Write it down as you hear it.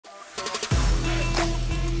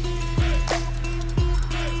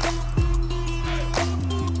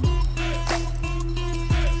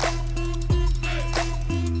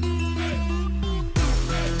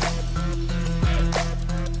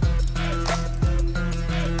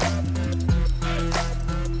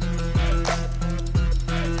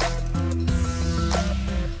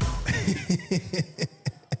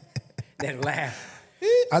that laugh.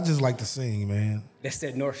 I just like to sing, man. That's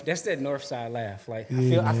that north side laugh. Like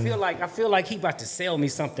Yeah, I feel like he about to sell me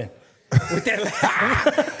something with that laugh.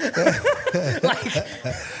 Like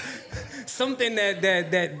something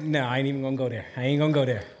that no, I ain't even gonna go there. I ain't gonna go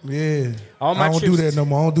there. Yeah. All my I don't trips, do that no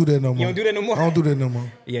more. I don't do that no more. You don't do that no more? I don't do that no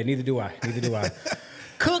more. Yeah, neither do I. Neither do I.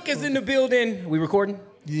 Cook is in the building. We recording?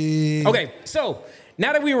 Yeah. Okay, so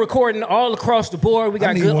now that we're recording all across the board, we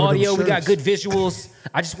got good audio, we got good visuals.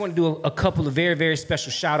 I just want to do a couple of very, very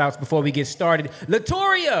special shout outs before we get started.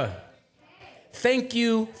 Latoria, thank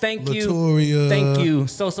you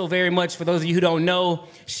so very much. For those of you who don't know,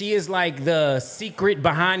 she is like the secret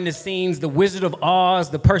behind the scenes, the Wizard of Oz,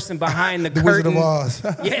 the person behind the curtain. Wizard of Oz.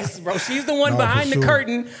 Yes, bro. She's the one behind the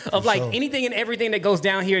curtain of like anything and everything that goes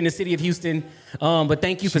down here in the city of Houston. But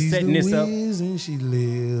thank you for setting this up. And she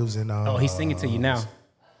lives in Oz. Oh, he's singing to you now.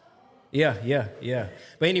 Yeah.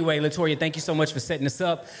 But anyway, Latoria, thank you so much for setting this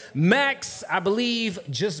up. Max, I believe,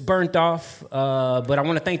 just burnt off. But I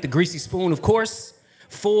want to thank the Greasy Spoon, of course,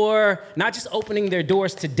 for not just opening their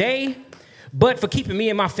doors today, but for keeping me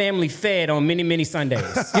and my family fed on many, many Sundays.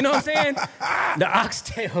 You know what I'm saying? The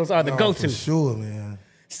oxtails are the go-to. For sure, man.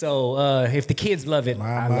 So if the kids love it,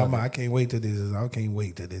 I love it. I can't wait till this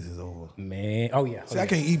is over. Man, oh yeah. See, I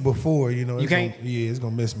can't eat before, you know. You can't? It's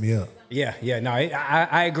gonna mess me up. Yeah, no,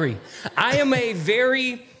 I agree. I am a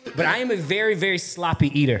very, very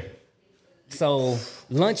sloppy eater. So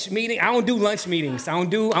lunch meeting, I don't do lunch meetings. I don't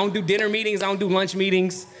do dinner meetings. I don't do lunch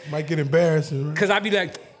meetings. Might get embarrassing. Right? Cause I'd be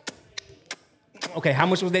like, okay, how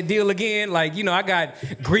much was that deal again? Like, you know, I got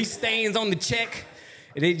grease stains on the check.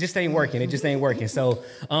 It just ain't working. It just ain't working. So,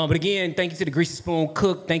 but again, thank you to the Greasy Spoon.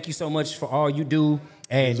 Cook, thank you so much for all you do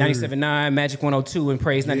at 97.9, Magic 102, and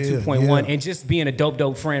Praise 92.1, and just being a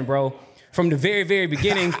dope friend, bro. From the very, very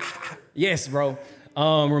beginning. Yes, bro.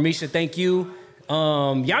 Ramisha, thank you.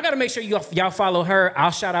 Y'all got to make sure y'all follow her.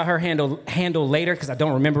 I'll shout out her handle later because I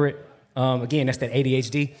don't remember it. Again, that's that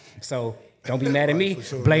ADHD. So don't be mad at me.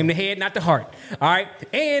 Sure, blame the head, not the heart. All right.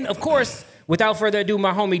 And, of course, without further ado,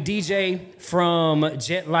 my homie DJ from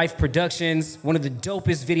Jet Life Productions, one of the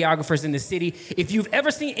dopest videographers in the city. If you've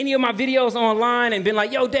ever seen any of my videos online and been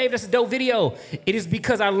like, yo, Dave, that's a dope video, it is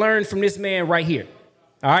because I learned from this man right here.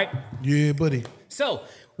 All right? Yeah, buddy. So,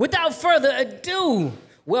 without further ado,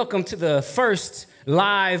 welcome to the first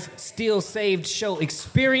live Still Saved show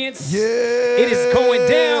experience. Yeah. It is going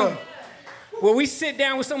down. Where we sit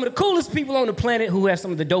down with some of the coolest people on the planet who have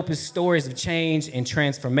some of the dopest stories of change and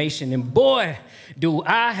transformation. And boy, do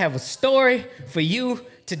I have a story for you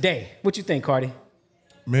today. What you think, Cardi?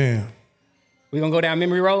 Man. We gonna go down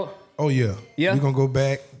memory road? Oh, yeah. Yeah? We gonna go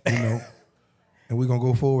back, you know, and we gonna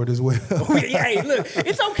go forward as well. Hey, look,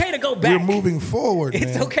 it's okay to go back. We're moving forward, man.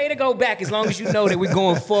 It's okay to go back as long as you know that we're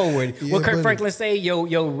going forward. Yeah, what Kirk Franklin say,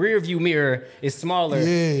 your rear view mirror is smaller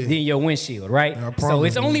than your windshield, right? So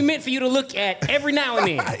it's only meant for you to look at every now and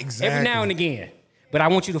then. Exactly. Every now and again. But I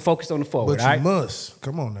want you to focus on the forward, But you must.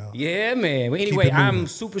 Come on now. Yeah, man. Well, anyway, I'm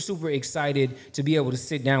super excited to be able to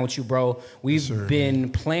sit down with you, bro. We've been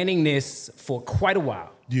planning this for quite a while.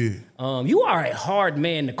 Yeah. You are a hard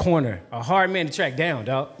man to corner, a hard man to track down,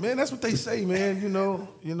 dog. Man, that's what they say, man. You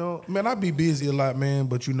know, man, I be busy a lot, man.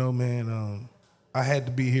 But you know, man, I had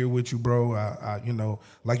to be here with you, bro. I you know,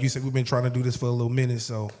 like you said, we've been trying to do this for a little minute.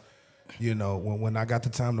 So, you know, when I got the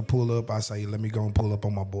time to pull up, I say, let me go and pull up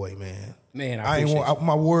on my boy, man. Man, I appreciate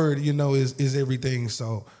my word, you know, is everything.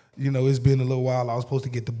 So, you know, it's been a little while. I was supposed to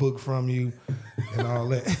get the book from you and all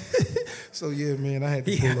that. So, yeah, man, I had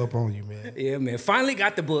to pull up on you, man. Yeah, man. Finally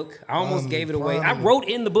got the book. I almost gave it away. I wrote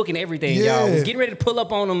in the book and everything, y'all. I was getting ready to pull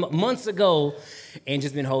up on them months ago and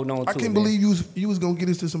just been holding on to it. I can't believe you was going to get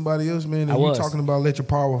this to somebody else, man. And you talking about let your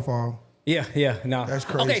power fall. Yeah, no. That's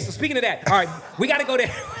crazy. Okay, so speaking of that, all right, we got to go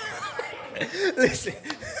there. Listen.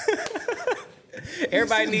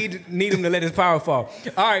 Everybody need him to let his power fall.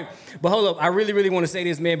 All right, but hold up. I really want to say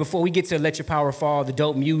this, man, before we get to Let Your Power Fall, the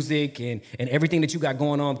dope music and everything that you got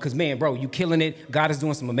going on, because, man, bro, you killing it. God is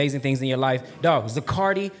doing some amazing things in your life. Dog,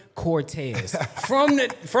 Zacardi Cortez. From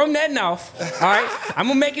that north, all right? I'm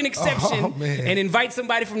going to make an exception and invite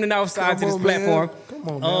somebody from the north side to this platform.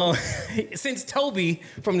 Come on, man. Since Toby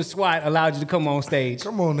from the SWAT allowed you to come on stage.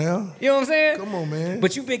 Come on now. You know what I'm saying? Come on, man.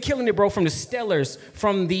 But you've been killing it, bro, from the Stellars,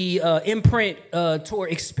 from the Imprint tour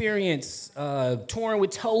experience, touring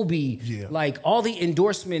with Toby, like all the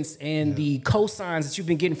endorsements and the cosigns that you've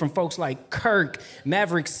been getting from folks like Kirk,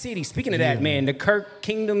 Maverick City. Speaking of that, man, the Kirk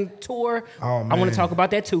Kingdom tour, I want to talk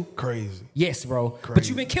about that too. Crazy. Yes, bro. Crazy. But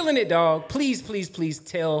you've been killing it, dog. Please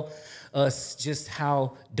tell us just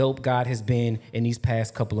how dope God has been in these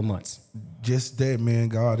past couple of months. Just that, man.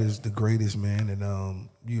 God is the greatest, man. And,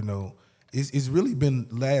 you know, it's really been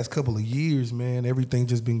last couple of years, man. Everything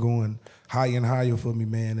just been going higher and higher for me,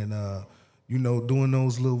 man. And you know, doing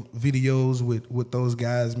those little videos with those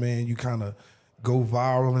guys, man, you kind of go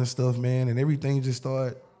viral and stuff, man. And everything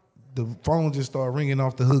the phone just start ringing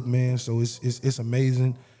off the hook, man. So it's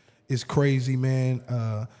amazing. It's crazy,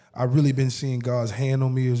 man. I've really been seeing God's hand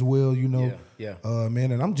on me as well, you know. Yeah.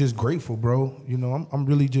 Man, and I'm just grateful, bro. You know, I'm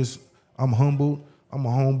really just, I'm humbled. I'm a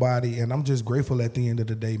homebody, and I'm just grateful at the end of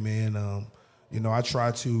the day, man. You know, I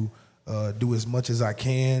try to do as much as I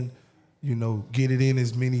can, you know, get it in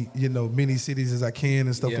as many, you know, many cities as I can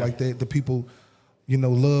and stuff like that. The people, you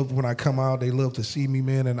know, love when I come out. They love to see me,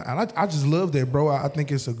 man. And I just love that, bro. I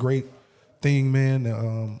think it's a great thing,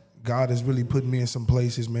 man. God has really put me in some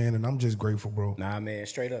places, man, and I'm just grateful, bro. Nah, man,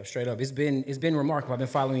 straight up. It's been remarkable. I've been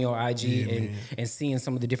following you on IG and seeing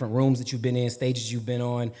some of the different rooms that you've been in, stages you've been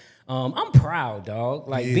on. I'm proud, dog.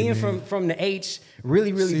 Like being from the H,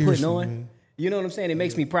 really Seriously, putting on. Man. You know what I'm saying? It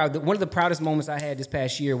makes me proud. One of the proudest moments I had this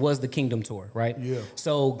past year was the Kingdom Tour, right? Yeah.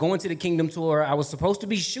 So going to the Kingdom Tour, I was supposed to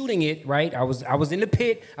be shooting it, right? I was in the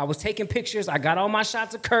pit. I was taking pictures. I got all my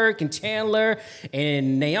shots of Kirk and Chandler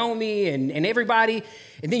and Naomi and everybody.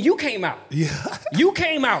 And then you came out. Yeah. You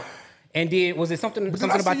came out and was it something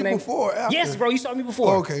I about the name? Before, after? Yes, bro. You saw me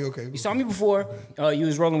before. Okay. You saw me before. You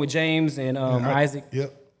was rolling with James and Isaac.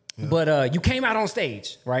 Yep. But you came out on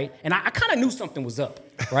stage, right? And I kind of knew something was up,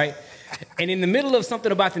 right? And in the middle of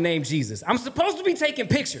something about the name Jesus, I'm supposed to be taking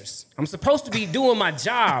pictures. I'm supposed to be doing my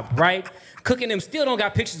job, right? Cooking them. Still don't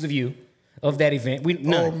got pictures of you, of that event.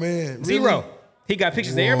 None. Oh, man. Really? Zero. He got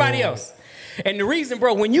pictures of everybody else. And the reason,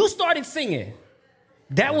 bro, when you started singing,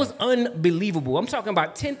 that was unbelievable. I'm talking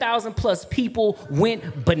about 10,000 plus people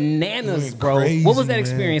went bananas, bro. Crazy, what was that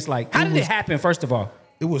experience like? How did it happen, first of all?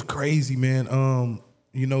 It was crazy, man.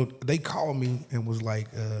 You know, they called me and was like,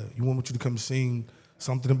 you want you to come sing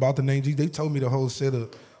something about the name Jesus. They told me the whole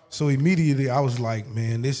setup. So immediately I was like,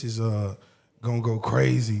 man, this is gonna go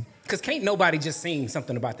crazy. Because can't nobody just sing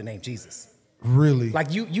something about the name Jesus. Really?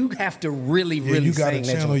 Like you have to really you gotta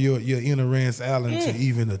sing channel your inner Rance Allen to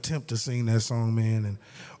even attempt to sing that song, man. And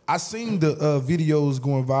I seen the videos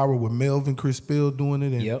going viral with Melvin Crispell doing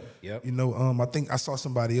it. And, Yep. you know, I think I saw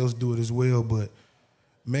somebody else do it as well, but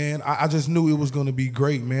man, I just knew it was gonna be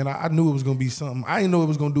great, man. I knew it was gonna be something. I didn't know it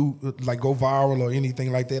was gonna do like go viral or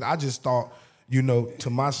anything like that. I just thought, you know,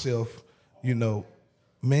 to myself, you know,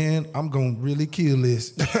 man, I'm gonna really kill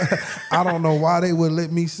this. I don't know why they would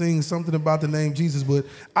let me sing something about the name Jesus, but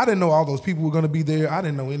I didn't know all those people were gonna be there. I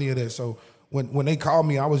didn't know any of that. So when they called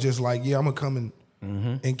me, I was just like, yeah, I'm gonna come and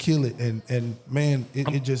kill it. And man,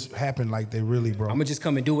 it just happened like that, really, bro. I'm gonna just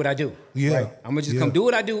come and do what I do. Yeah. Right? I'm gonna just come do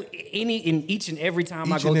what I do each and every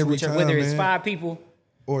time I go to a church, whether it's 5 people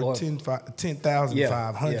or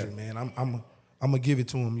 10,500, man. I'm gonna give it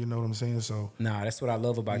to him. You know what I'm saying? So nah, that's what I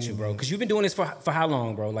love about you, bro. Because you've been doing this for how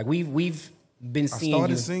long, bro? Like we've been seeing. I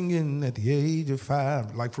started singing at the age of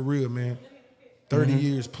 5, like for real, man. 30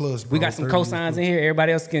 years plus, bro. We got some cosigns in here.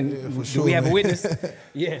 Everybody else can. Yeah, for do sure, we have man. a witness?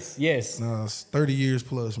 Yes. No, it's 30 years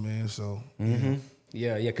plus, man. So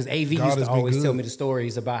Yeah. Because AV God used has to been always good. tell me the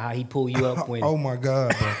stories about how he pulled you up when. Oh my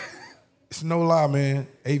God, bro. It's no lie, man.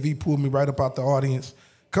 AV pulled me right up out the audience.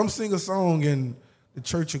 Come sing a song, and the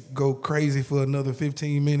church would go crazy for another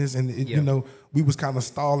 15 minutes. And, you know, we was kind of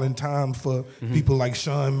stalling time for people like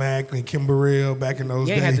Sean Mack and Kim Burrell back in those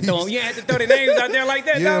days. You ain't had to throw their names out there like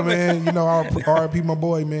that, yeah, though, man. You know, RIP my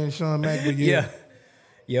boy, man, Sean Mack. But yeah.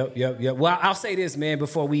 Yep. Well, I'll say this, man,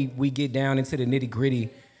 before we get down into the nitty gritty,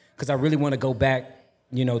 because I really want to go back,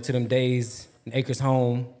 you know, to them days in Acres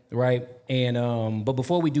Home, right? And but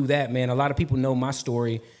before we do that, man, a lot of people know my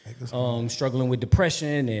story, struggling with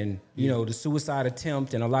depression and you know the suicide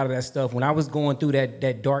attempt and a lot of that stuff. When I was going through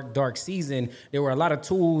that dark season, there were a lot of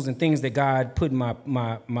tools and things that God put in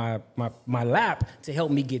my lap to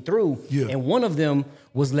help me get through. Yeah. And one of them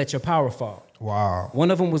was Let Your Power Fall. Wow.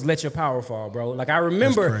 One of them was Let Your Power Fall, bro. Like I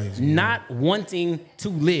remember not wanting to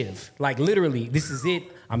live. Like literally, this is it.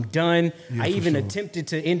 I'm done. I even attempted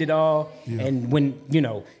to end it all. Yeah. And when, you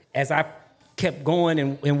know, as I kept going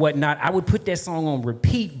and whatnot, I would put that song on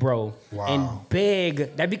repeat, bro. Wow. And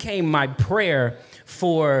beg. That became my prayer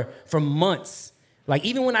for months. Like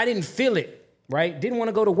even when I didn't feel it, right? Didn't want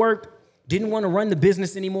to go to work, didn't want to run the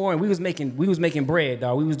business anymore, and we was making bread,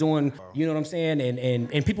 dog. We was doing, you know what I'm saying?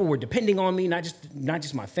 And people were depending on me, not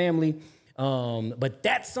just my family. But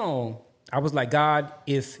that song, I was like, God,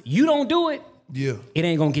 if you don't do it, it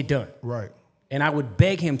ain't gonna get done. Right. And I would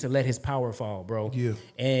beg him to let his power fall, bro. Yeah.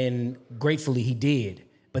 And gratefully he did.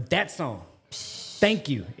 But that song, Thank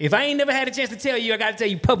you. If I ain't never had a chance to tell you, I got to tell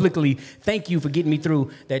you publicly, thank you for getting me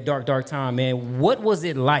through that dark, dark time, man. What was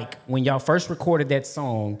it like when y'all first recorded that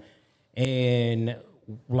song? And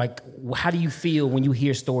like, how do you feel when you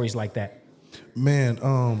hear stories like that? Man,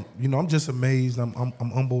 you know, I'm just amazed. I'm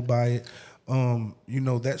humbled by it. You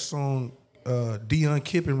know, that song, Dion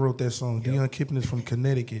Kippen wrote that song. Yep. Dion Kippen is from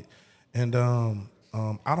Connecticut. And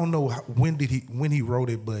I don't know when he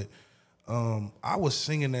wrote it, but I was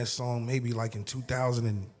singing that song maybe like in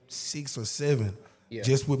 2006 or 7,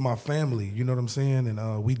 just with my family. You know what I'm saying?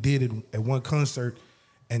 And we did it at one concert,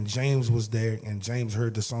 and James was there, and James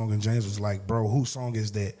heard the song, and James was like, "Bro, whose song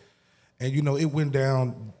is that?" And you know, it went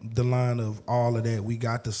down the line of all of that. We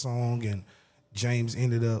got the song, and James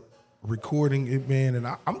ended up recording it, man. And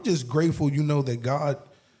I'm just grateful, you know, that God,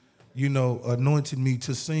 you know, anointed me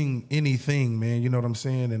to sing anything, man. You know what I'm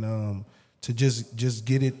saying? And to just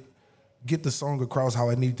get the song across how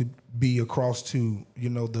I need to be across to, you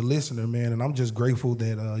know, the listener, man. And I'm just grateful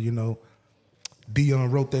that, you know,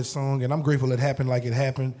 Dion wrote that song, and I'm grateful it happened like it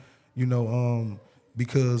happened, you know,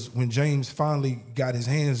 because when James finally got his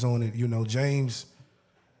hands on it, you know, James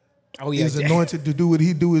is anointed to do what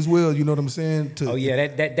he do as well. You know what I'm saying?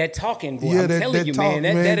 That talking, boy. I'm telling you, man.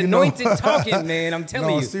 That anointed talking, man. I'm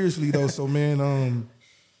telling you. Seriously though. So, man,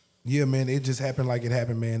 yeah, man, it just happened like it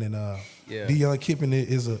happened, man. And Dion Kippen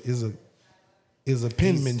is a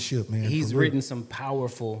penmanship, man. He's written some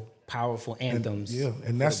powerful anthems.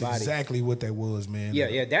 And that's exactly what that was, man.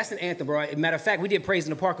 Yeah, that's an anthem, bro. Matter of fact, we did Praise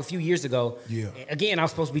in the Park a few years ago. Yeah. Again, I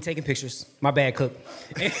was supposed to be taking pictures. My bad, Cook.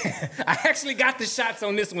 I actually got the shots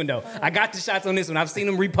on this one, though. I've seen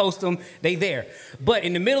them repost them. They there. But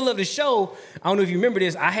in the middle of the show, I don't know if you remember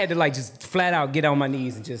this, I had to like just flat out get on my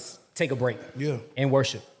knees and just take a break. Yeah. And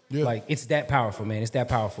worship. Yeah. Like, it's that powerful, man. It's that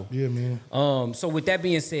powerful. Yeah, man. So with that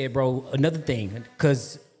being said, bro, another thing,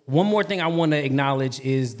 because one more thing I want to acknowledge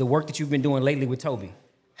is the work that you've been doing lately with Toby.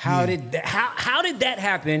 How did that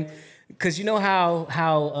happen? Because you know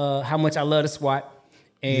how much I love the SWAT,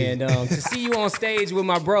 and to see you on stage with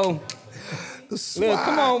my bro. Look,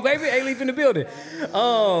 come on, baby, A-Leaf in the building.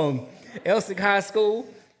 Elsik High School.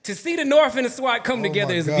 To see the North and the SWAT come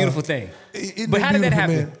together is a beautiful thing. But how did that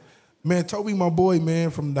happen? Man, Toby, my boy, man,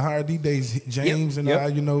 from the Higher D days, James and I,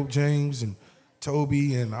 you know, James and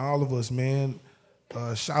Toby and all of us, man.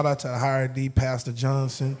 Shout out to Higher D, Pastor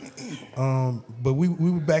Johnson. But we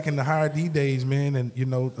were back in the Higher D days, man, and you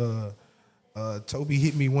know, Toby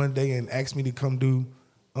hit me one day and asked me to come do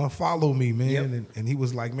Follow Me, man. And he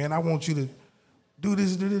was like, man, I want you to do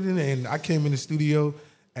this, and I came in the studio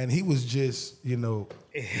and he was just, you know,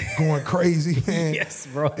 going crazy, man. Yes,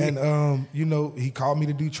 bro. And you know, he called me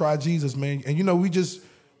to do Try Jesus, man. And you know, we just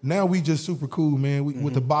super cool, man.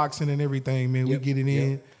 With the boxing and everything, man. We get it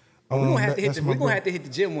in. We're gonna have to hit the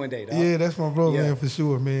gym one day, dog. Yeah, that's my bro, man, for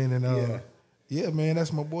sure, man. And yeah, man,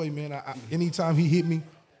 that's my boy, man. Anytime he hit me,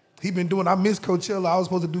 he been doing. I miss Coachella. I was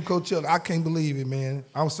supposed to do Coachella. I can't believe it, man.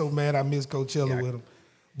 I'm so mad I missed Coachella with him.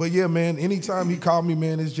 But yeah, man, anytime he called me,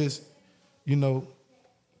 man, it's just, you know,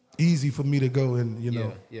 easy for me to go and, you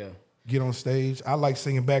know, get on stage. I like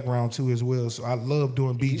singing background too as well. So I love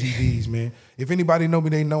doing BGVs, man. If anybody know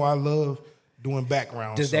me, they know I love doing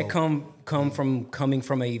background. Does that come from coming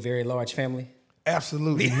from a very large family?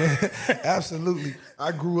 Absolutely, man. Absolutely.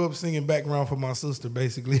 I grew up singing background for my sister,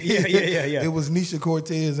 basically. Yeah. It was Nisha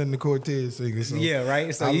Cortez and the Cortez singers. So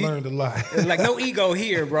right. So I learned a lot. Like no ego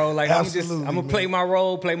here, bro. Like I'm gonna play my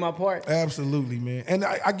role, play my part. Absolutely, man. And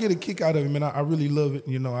I get a kick out of it, man. I really love it.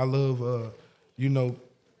 You know, I love you know,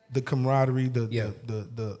 the camaraderie,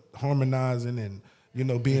 the harmonizing, and you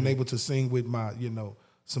know, being able to sing with my, you know,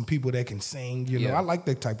 some people that can sing. You know, I like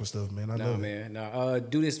that type of stuff, man. I love it. No,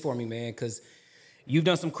 do this for me, man, because you've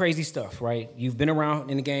done some crazy stuff, right? You've been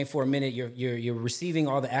around in the game for a minute. You're receiving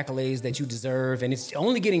all the accolades that you deserve, and it's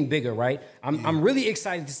only getting bigger, right? I'm really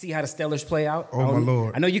excited to see how the Stellars play out. Oh, my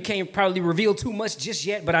Lord. I know you can't probably reveal too much just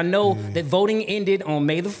yet, but I know that voting ended on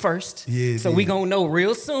May the 1st. Yeah, so we gonna know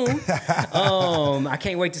real soon. I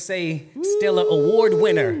can't wait to say Stellar Award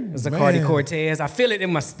winner, Zacardi Cortez. I feel it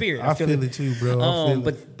in my spirit. I feel it too, bro.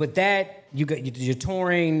 But that you're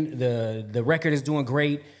touring. The record is doing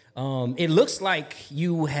great. It looks like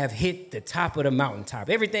you have hit the top of the mountaintop.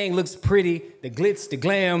 Everything looks pretty, the glitz, the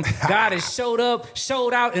glam. God has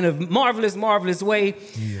showed out in a marvelous, marvelous way.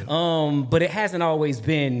 Yeah. But it hasn't always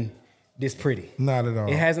been this pretty. Not at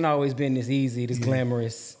all. It hasn't always been this easy, this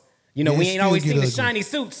glamorous. You know, we ain't always seen the shiny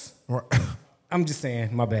suits. Right. I'm just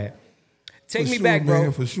saying, my bad. Take me back, bro.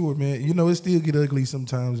 Man, for sure, man. You know, it still get ugly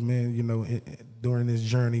sometimes, man, you know, during this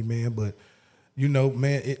journey, man. But, you know,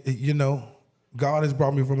 man, you know, God has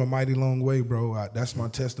brought me from a mighty long way, bro. That's my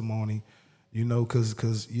testimony. You know,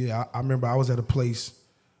 cause yeah, I remember I was at a place,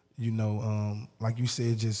 you know, like you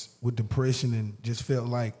said, just with depression and just felt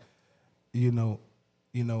like, you know,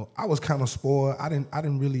 I was kind of spoiled. I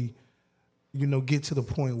didn't really, you know, get to the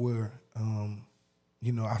point where,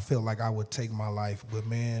 you know, I felt like I would take my life. But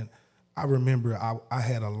man, I remember I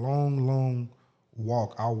had a long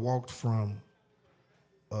walk. I walked from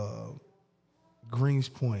Greens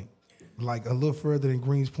Point, like a little further than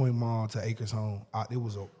Greens Point Mall to Acres Home. I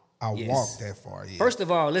walked that far. Yeah. First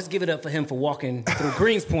of all, let's give it up for him for walking through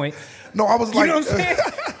Greens Point. No, I was like, you know what I'm saying?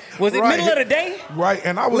 Was it right, middle of the day? Right,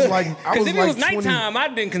 and I was like, because if it was nighttime,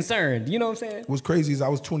 I'd been concerned. You know what I'm saying? What's crazy is I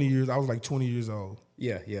was like 20 years old.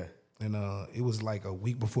 Yeah. And it was like a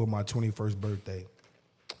week before my 21st birthday.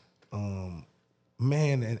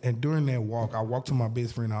 Man, and during that walk, I walked to my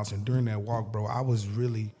best friend's house, and during that walk, bro, I was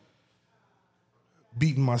really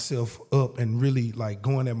beating myself up and really like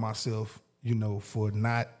going at myself, you know, for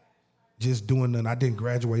not just doing nothing. I didn't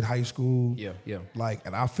graduate high school. Yeah. Like,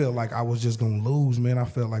 and I felt like I was just gonna lose, man. I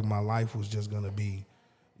felt like my life was just gonna be,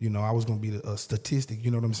 you know, I was gonna be a statistic.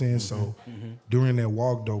 You know what I'm saying? So during that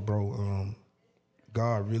walk, though, bro,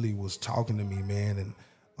 God really was talking to me, man,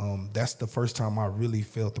 and that's the first time I really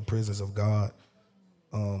felt the presence of God,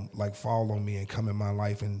 like fall on me and come in my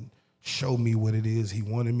life and show me what it is He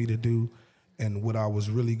wanted me to do and what I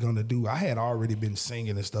was really gonna do. I had already been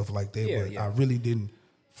singing and stuff like that, but I really didn't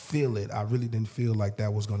feel it. I really didn't feel like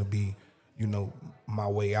that was gonna be, you know, my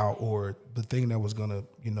way out or the thing that was gonna,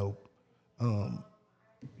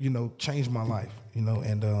 change my life, you know.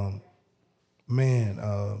 And man,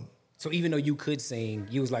 so even though you could sing,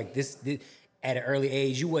 you was like this at an early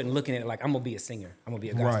age. You wasn't looking at it like I'm gonna be a singer. I'm gonna be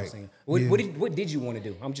a gospel singer. What did you want to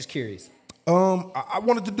do? I'm just curious. I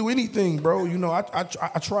wanted to do anything, bro. You know,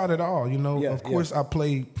 I tried it all. You know, of course I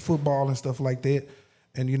played football and stuff like that.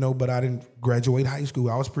 And, you know, but I didn't graduate high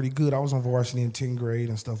school. I was pretty good. I was on varsity in 10th grade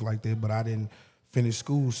and stuff like that, but I didn't finish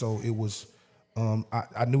school. So it was,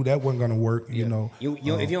 I knew that wasn't going to work, you know. If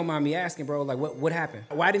you don't mind me asking, bro, like what happened?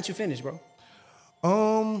 Why didn't you finish, bro?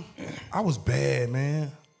 I was bad,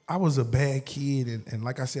 man. I was a bad kid. And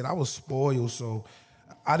like I said, I was spoiled. So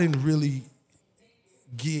I didn't really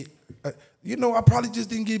get, you know, I probably just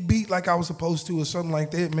didn't get beat like I was supposed to or something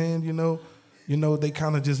like that, man. You know, they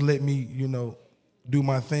kind of just let me, you know, do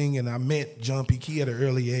my thing, and I met John P. Key at an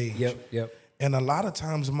early age. Yep. And a lot of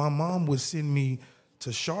times my mom would send me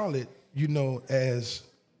to Charlotte, you know, as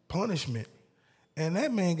punishment. And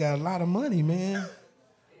that man got a lot of money, man.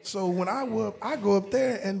 So when I go up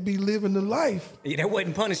there and be living the life. Yeah, that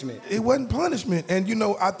wasn't punishment. It wasn't punishment. And, you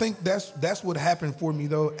know, I think that's what happened for me,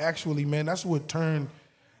 though. Actually, man, that's what turned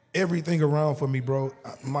everything around for me, bro.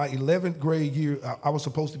 My 11th grade year, I was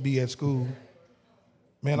supposed to be at school.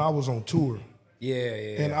 Man, I was on tour.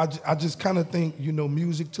 Yeah. And I just kind of think, you know,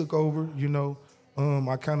 music took over, you know.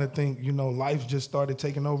 I kind of think, you know, life just started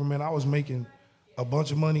taking over, man. I was making a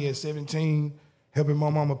bunch of money at 17, helping my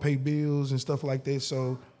mama pay bills and stuff like that.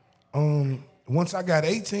 So once I got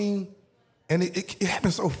 18, and it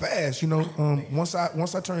happened so fast, you know. Once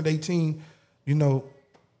I turned 18, you know,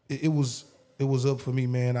 it was up for me,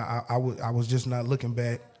 man. I was just not looking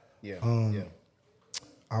back. Yeah.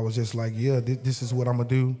 I was just like, this is what I'm gonna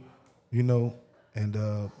do, you know. And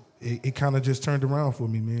it kind of just turned around for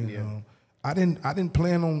me, man. Yeah. I didn't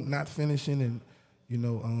plan on not finishing, and you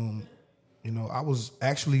know, I was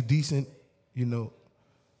actually decent, you know,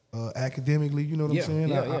 academically. You know what I'm saying?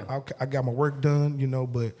 Yeah. I got my work done, you know,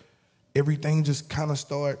 but everything just kind of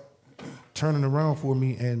started turning around for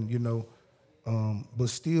me, and you know, but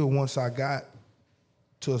still, once I got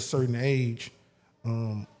to a certain age,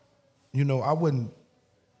 you know, I wasn't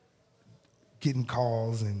getting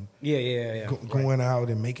calls and going out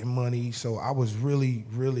and making money. So I was really,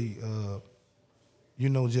 you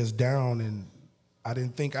know, just down, and I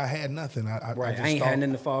didn't think I had nothing. I ain't had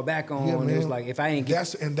nothing to fall back on. Yeah, man. It was like, if I ain't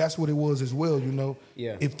that's what it was as well, you know.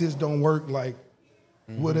 Yeah. If this don't work, like,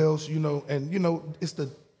 what else, you know? And you know, it's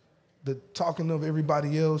the talking of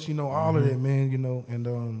everybody else, you know, all of that, man, you know,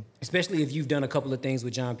 and especially if you've done a couple of things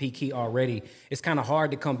with John P. Key already, it's kind of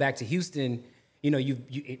hard to come back to Houston. You know,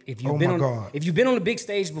 if you've been on the big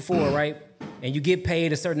stage before, right, and you get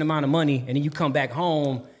paid a certain amount of money, and then you come back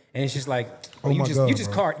home, and it's just like, you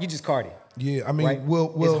just Cardi. Yeah, I mean, right?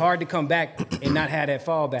 well, it's hard to come back and not have that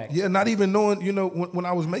fallback. Yeah, not even knowing, you know, when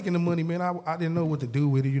I was making the money, man, I didn't know what to do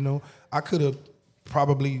with it. You know, I could have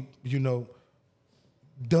probably, you know,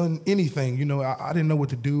 done anything. You know, I didn't know what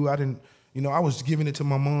to do. I didn't, you know, I was giving it to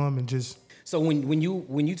my mom and just. So when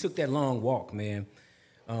you took that long walk, man.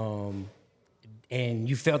 And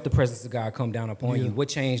you felt the presence of God come down upon you. What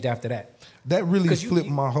changed after that? That really flipped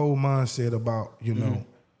my whole mindset about, you know,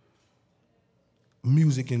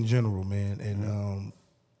 music in general, man. And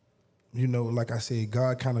you know, like I said,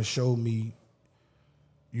 God kind of showed me,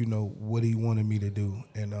 you know, what he wanted me to do.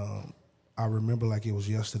 And I remember like it was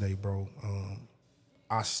yesterday, bro.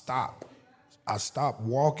 I stopped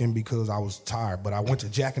walking because I was tired, but I went to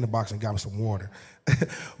Jack in the Box and got me some water.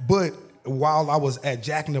 But while I was at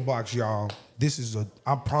Jack in the Box, y'all,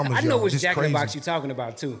 I promise I y'all, know which this Jack in the crazy. Box you're talking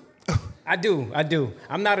about too. I do.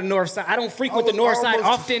 I'm not a north side. I don't frequent the north side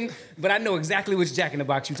often, but I know exactly which Jack in the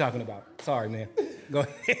Box you're talking about. Sorry, man. Go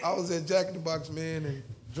ahead. I was at Jack in the Box, man, and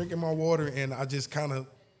drinking my water, and I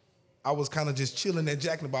was kind of just chilling at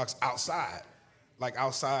Jack in the Box outside. Like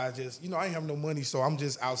outside, just, you know, I ain't have no money, so I'm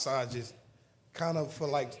just outside, just kind of for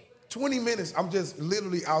like 20 minutes. I'm just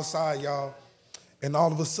literally outside, y'all. And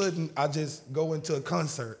all of a sudden, I just go into a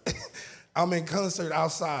concert. I'm in concert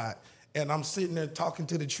outside, and I'm sitting there talking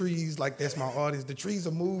to the trees like that's my audience. The trees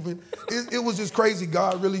are moving. It was just crazy.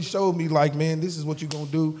 God really showed me like, man, this is what you're going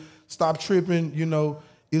to do. Stop tripping, you know.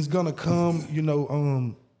 It's going to come, you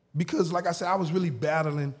know, because like I said, I was really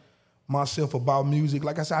battling myself about music.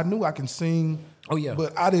 Like I said, I knew I can sing. Oh, yeah.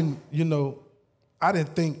 But I didn't, you know, I didn't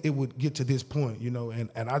think it would get to this point, you know, and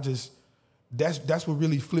I just, that's what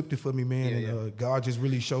really flipped it for me, man. And God just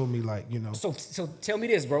really showed me, like, you know. So tell me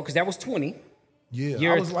this, bro, because that was 20.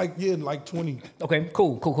 Yeah, I was like 20. Okay,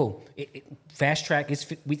 cool. Fast track. It's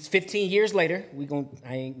 15 years later.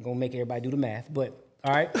 I ain't gonna make everybody do the math, but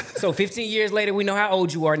all right. So 15 years later, we know how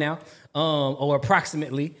old you are now, or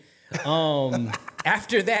approximately.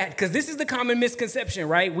 After that, because this is the common misconception,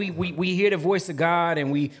 right? We hear the voice of God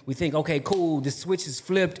and we think, okay, cool, the switch is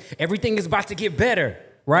flipped. Everything is about to get better,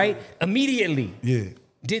 right? Immediately. Yeah.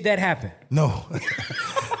 Did that happen? No,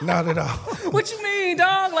 not at all. What you mean,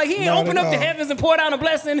 dog? Like he ain't open up the heavens and pour down a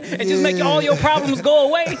blessing and just make all your problems go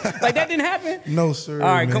away? Like that didn't happen? No, sir. All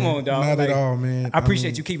right, man. come on, dog. Not at all, man. I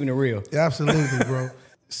appreciate you keeping it real. Absolutely, bro.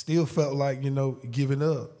 Still felt like, you know, giving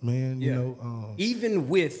up, man. You know, even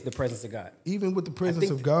with the presence of God. Even with the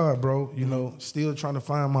presence of God, bro. You know, still trying to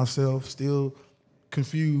find myself, still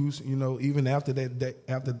confused. You know, even after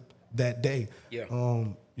that day. Yeah.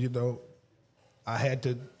 You know, I had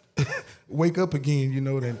to wake up again. You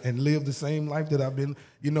know, and live the same life that I've been.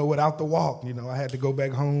 You know, without the walk. You know, I had to go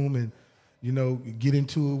back home and, you know, get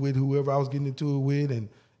into it with whoever I was getting into it with, and.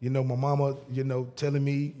 You know, my mama, you know, telling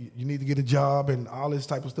me you need to get a job and all this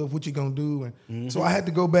type of stuff. What you gonna do? And so I had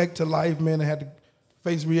to go back to life, man. I had to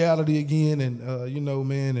face reality again, and you know,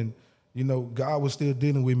 man, and you know, God was still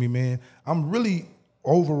dealing with me, man. I'm really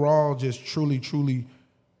overall just truly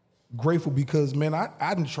grateful because, man, I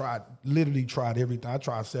literally tried everything. I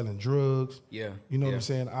tried selling drugs. Yeah. You know what I'm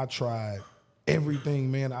saying? I tried everything,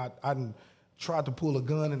 man. I tried to pull a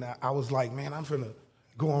gun, and I was like, man, I'm finna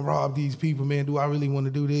go and rob these people, man. Do I really want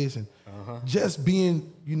to do this? And just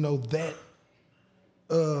being, you know, that,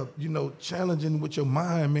 you know, challenging with your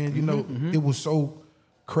mind, man. You know, it was so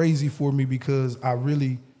crazy for me because I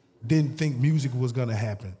really didn't think music was gonna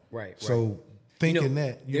happen. Right. So thinking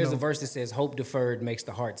there's a verse that says, "Hope deferred makes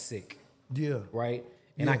the heart sick." Yeah. Right.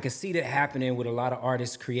 And I can see that happening with a lot of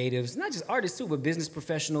artists, creatives, not just artists too, but business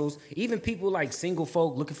professionals, even people like single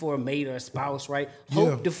folk looking for a mate or a spouse, right?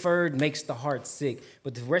 Hope deferred makes the heart sick.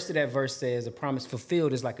 But the rest of that verse says a promise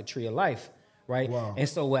fulfilled is like a tree of life, right? Wow. And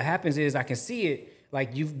so what happens is I can see it,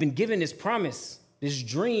 like you've been given this promise, this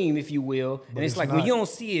dream, if you will, and it's like when you don't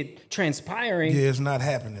see it transpiring. Yeah, it's not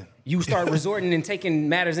happening. You start resorting and taking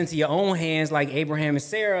matters into your own hands, like Abraham and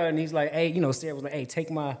Sarah, and he's like, hey, you know, Sarah was like, hey,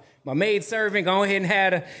 take my maid servant, go ahead and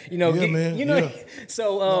have a, you know, man. You know. Yeah.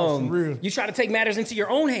 So for real. you try to take matters into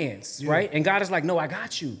your own hands, right? And God is like, no, I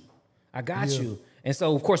got you. I got you. And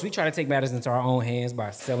so, of course, we try to take matters into our own hands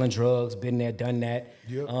by selling drugs, been there, done that.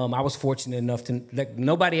 Yep. I was fortunate enough to, like,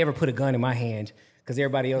 nobody ever put a gun in my hand because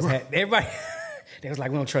everybody else had, everybody... They was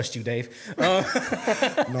like, we don't trust you, Dave. No,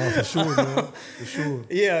 for sure, man. For sure.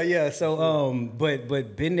 Yeah. So, but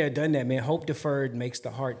been there, done that, man. Hope deferred makes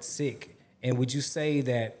the heart sick. And would you say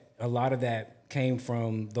that a lot of that came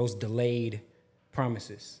from those delayed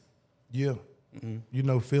promises? Yeah. You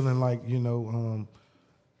know, feeling like, you know,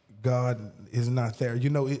 God is not there. You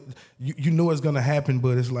know, you know it's gonna happen,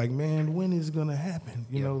 but it's like, man, when is it gonna happen?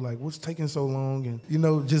 You know, like what's taking so long? And you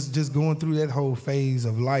know, just going through that whole phase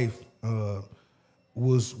of life.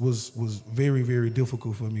 Was very, very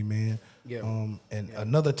difficult for me, man. Yeah. And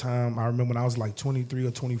another time, I remember when I was like 23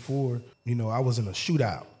 or 24, you know, I was in a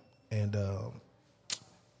shootout, and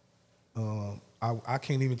I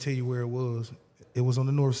can't even tell you where it was. It was on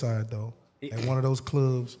the north side, though, at one of those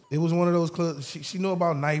clubs. It was one of those clubs. She know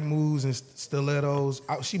about night moves and stilettos.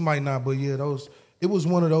 She might not, but yeah, it was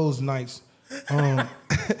one of those nights.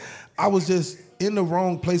 I was just in the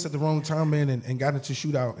wrong place at the wrong time, man, and got into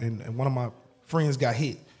shootout, and one of my friends got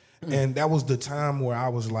hit. And that was the time where I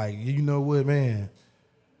was like, you know what, man,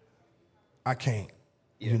 I can't,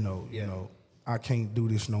 you know, I can't do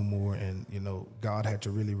this no more. And, you know, God had to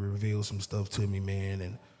really reveal some stuff to me, man.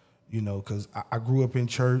 And, you know, because I grew up in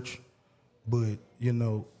church, but, you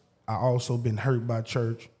know, I also been hurt by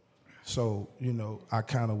church. So, you know, I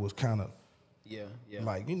was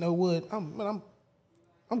like, you know what,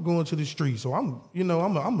 I'm going to the street. So I'm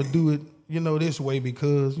gonna do it, you know, this way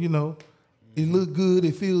because, you know, it look good,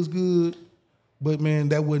 it feels good. But man,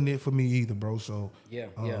 that wasn't it for me either, bro. So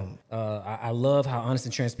I love how honest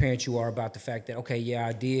and transparent you are about the fact that, okay, yeah,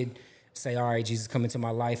 I did say, all right, Jesus, come into my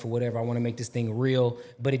life or whatever. I want to make this thing real,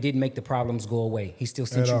 but it didn't make the problems go away. He still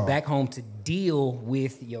sent you back home to deal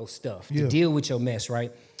with your stuff, to deal with your mess,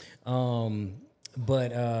 right?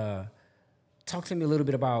 But talk to me a little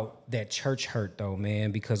bit about that church hurt, though,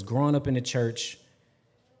 man, because growing up in the church,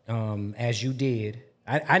 as you did,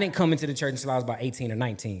 I didn't come into the church until I was about 18 or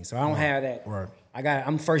 19, so I don't have that. Right.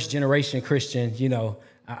 I'm first generation Christian, you know.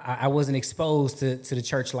 I wasn't exposed to the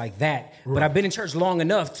church like that, but I've been in church long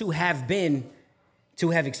enough to have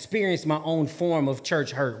experienced my own form of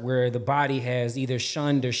church hurt, where the body has either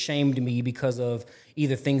shunned or shamed me because of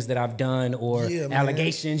either things that I've done or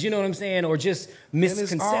allegations, you know what I'm saying, or just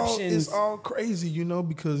misconceptions. It's all crazy, you know,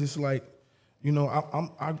 because it's like, you know,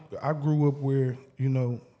 I grew up where, you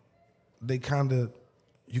know, they kind of,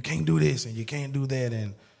 you can't do this and you can't do that,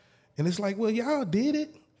 and it's like, well, y'all did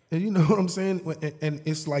it. And you know what I'm saying? And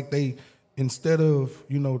it's like they, instead of,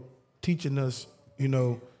 you know, teaching us, you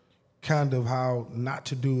know, kind of how not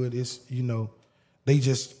to do it, it's, you know, they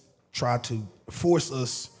just try to force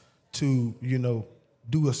us to, you know,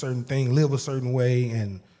 do a certain thing, live a certain way,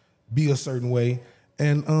 and be a certain way.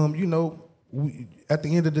 And, you know, at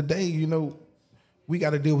the end of the day, you know, we got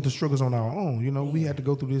to deal with the struggles on our own. You know, we had to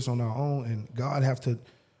go through this on our own, and God have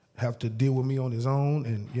to deal with me on his own.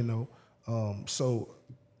 And, you know, so...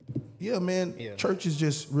 yeah, man, church is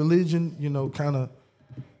just religion, you know, kind of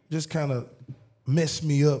messed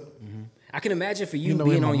me up. Mm-hmm. I can imagine for you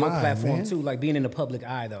being on your platform, man, too, like being in the public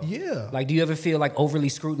eye, though. Yeah. Like, do you ever feel like overly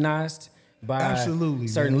scrutinized by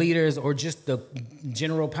certain leaders or just the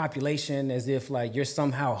general population, as if like you're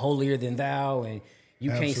somehow holier than thou and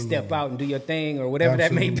you can't step out and do your thing or whatever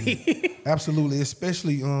that may be? Absolutely,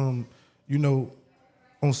 especially, you know,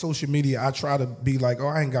 on social media, I try to be like, oh,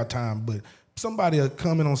 I ain't got time, but somebody will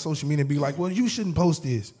come in on social media and be like, well, you shouldn't post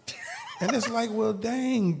this. And it's like, well,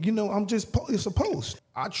 dang, you know, it's a post.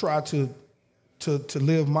 I try to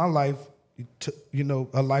live my life, you know,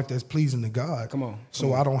 a life that's pleasing to God. Come on.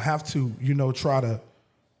 So I don't have to, you know, try to,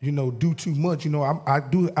 you know, do too much. You know,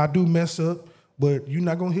 I do mess up, but you're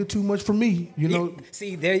not gonna hear too much from me, you know.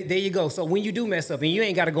 See, there you go. So when you do mess up, and you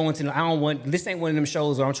ain't got to go into, this ain't one of them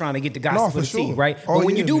shows where I'm trying to get the gossip for the tea, right? Oh, but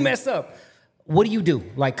when you do mess up, what do you do?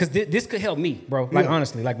 Like, because this could help me, bro. Like,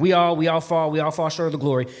 honestly, like we all fall short of the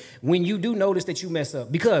glory. When you do notice that you mess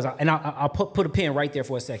up, because, and I'll put a pin right there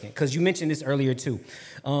for a second, because you mentioned this earlier too.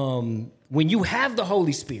 When you have the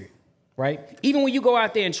Holy Spirit, right? Even when you go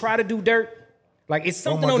out there and try to do dirt, like it's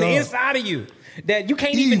something on the inside of you that you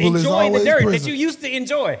can't even enjoy the dirt that you used to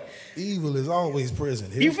enjoy. Evil is always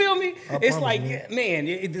present. You feel me? It's like, man,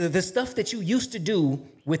 the stuff that you used to do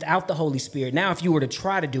without the Holy Spirit, now if you were to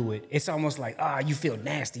try to do it, it's almost like, you feel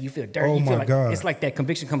nasty, you feel dirty. You feel like, God. It's like that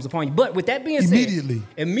conviction comes upon you. But with that being said,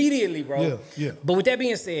 immediately, bro. Yeah. But with that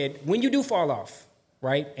being said, when you do fall off,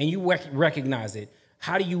 right, and you recognize it,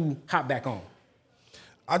 how do you hop back on?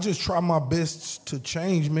 I just try my best to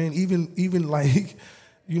change, man. Even like,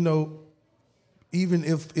 you know, even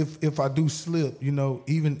if I do slip, you know,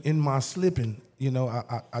 even in my slipping, you know,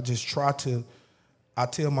 I just try to. I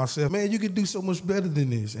tell myself, man, you could do so much better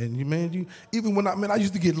than this. And even when I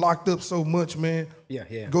used to get locked up so much, man.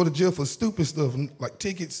 Yeah. Go to jail for stupid stuff, like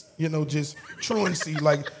tickets, you know, just truancy.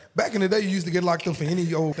 Like back in the day, you used to get locked up for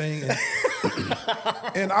any old thing.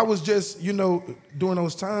 And I was just, you know, during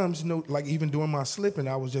those times, you know, like even during my slipping,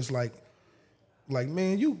 I was just like,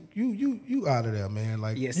 man, you out of there, man.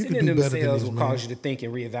 Like, you sitting can do in better them than cells this, will cause you to think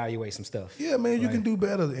and reevaluate some stuff. Yeah, man, you can do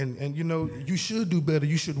better, and you know, you should do better.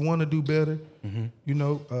 You should want to do better. Mm-hmm. You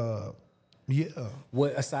know,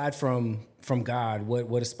 What aside from God,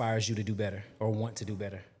 what inspires you to do better or want to do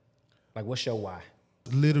better? Like, what's your why?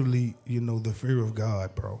 Literally, you know, the fear of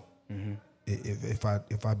God, bro. Mm-hmm.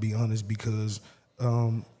 If I be honest, because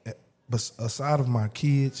but aside of my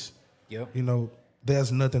kids, you know,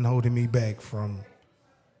 there's nothing holding me back from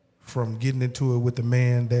getting into it with the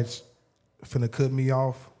man that's finna cut me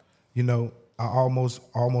off. You know, I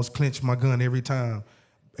almost clench my gun every time.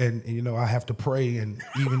 and you know, I have to pray, and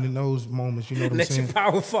even in those moments, you know what I'm saying? Let your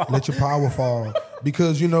power fall. Let your power fall,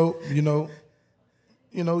 because you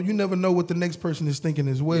never know what the next person is thinking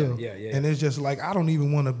as well. Yeah. And it's just like, I don't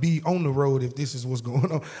even want to be on the road if this is what's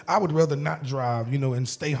going on. I would rather not drive, you know, and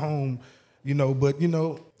stay home, you know. But you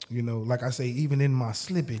know, like I say, even in my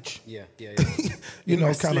slippage, you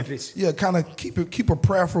know, kind of keep a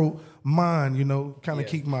prayerful mind, you know, kind of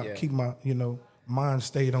keep my you know, mind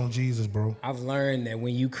stayed on Jesus, bro. I've learned that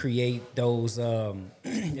when you create those,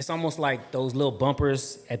 it's almost like those little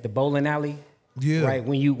bumpers at the bowling alley. Yeah. Right.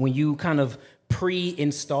 When you kind of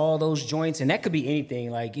pre-install those joints, and that could be anything.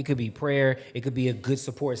 Like, it could be prayer, it could be a good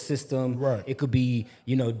support system, right? It could be,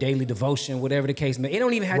 you know, daily devotion, whatever the case may. It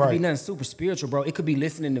don't even have to be nothing super spiritual, bro. It could be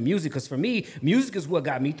listening to music, because for me, music is what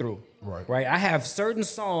got me through. Right. I have certain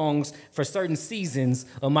songs for certain seasons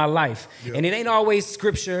of my life, and it ain't always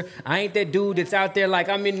scripture. I ain't that dude that's out there like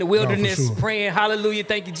I'm in the wilderness praying hallelujah,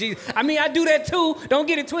 thank you Jesus. I mean, I do that too. Don't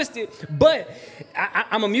get it twisted. But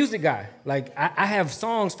I'm a music guy. Like, I have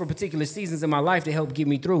songs for particular seasons in my life to help get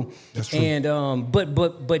me through. That's true. And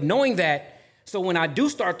but knowing that, so when I do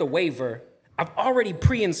start the waver, I've already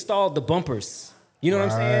pre-installed the bumpers. You know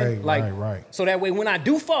what I'm saying? Like, right. So that way when I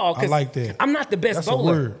do fall, because like that. I'm not the best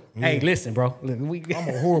bowler. A word. Yeah. Hey, listen, bro. I'm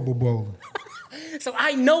a horrible bowler. So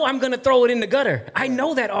I know I'm gonna throw it in the gutter. I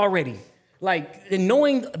know that already. Like, and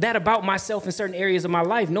knowing that about myself in certain areas of my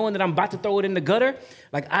life, knowing that I'm about to throw it in the gutter,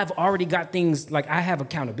 like, I've already got things, like, I have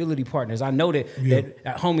accountability partners. I know that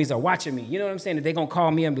homies are watching me. You know what I'm saying? That they're gonna call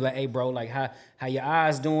me and be like, hey, bro, like, how your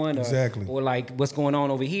eyes doing? Or like, what's going on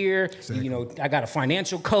over here? Exactly. You know, I got a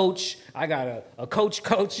financial coach. I got a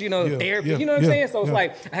coach, you know, therapy. You know what I'm saying? So it's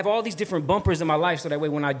like, I have all these different bumpers in my life, so that way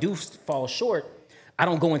when I do fall short, I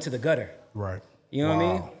don't go into the gutter. Right. You know what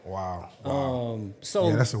I mean? Wow. So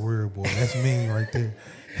yeah, that's a weird boy. That's mean right there.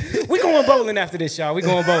 We going bowling after this, y'all. We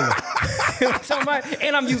going bowling. You know what I'm talking about?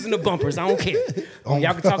 And I'm using the bumpers. I don't care.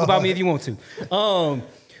 Y'all can talk about me if you want to.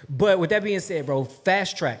 But with that being said, bro,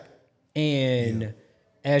 fast track. And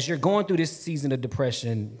as you're going through this season of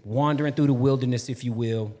depression, wandering through the wilderness, if you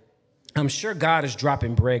will, I'm sure God is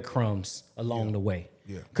dropping breadcrumbs along the way.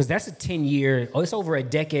 Because that's a 10-year, it's over a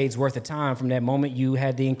decade's worth of time from that moment you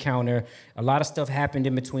had the encounter. A lot of stuff happened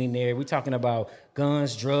in between there. We're talking about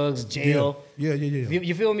guns, drugs, jail. Yeah.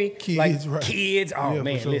 You feel me? Kids, like, right. Kids. Oh,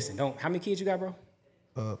 man, sure. listen. How many kids you got, bro?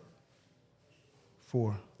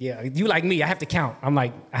 4. Yeah, you like me. I have to count. I'm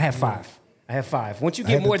like, I have 5. Once you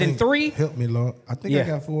get more than 3. Help me, Lord. I think I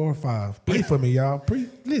got 4 or 5. Pray for me, y'all.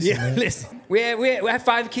 Listen, man. Listen. We had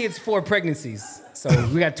 5 kids, 4 pregnancies. So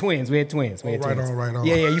we got twins. We had twins. Right on.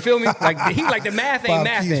 Yeah. You feel me? Like, he's like, the math ain't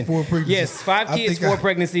mathing. 5 kids, 4 pregnancies. Yes, 5 kids, 4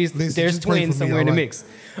 pregnancies. Listen, there's twins somewhere in the mix.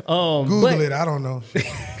 Google it. I don't know.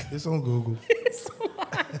 It's on Google.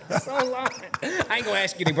 So lying. I ain't gonna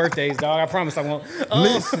ask you their birthdays, dog. I promise I won't.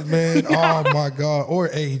 Listen, man. Oh my God. Or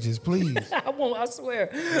ages, please. I won't. I swear.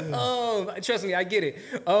 Yeah. Trust me, I get it.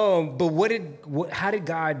 But how did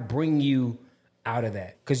God bring you out of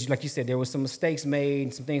that? Because, like you said, there was some mistakes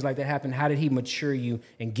made, some things like that happened. How did He mature you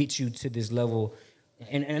and get you to this level?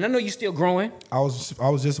 And I know you're still growing. I was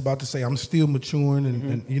just about to say I'm still maturing,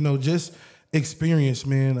 and you know, just experience,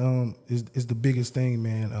 man, is the biggest thing,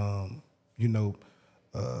 man.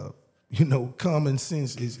 Common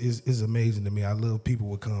sense is amazing to me. I love people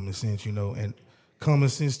with common sense, you know, and common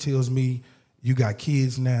sense tells me you got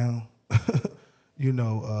kids now. You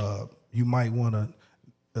you might want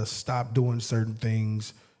to stop doing certain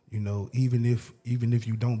things, you know, even if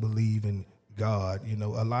you don't believe in God. You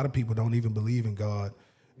know, a lot of people don't even believe in God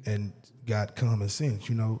and got common sense,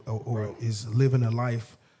 you know, or is living a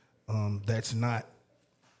life that's not,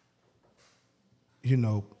 you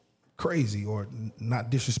know, crazy, or not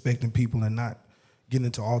disrespecting people and not getting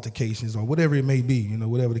into altercations or whatever it may be, you know,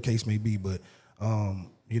 whatever the case may be. But, I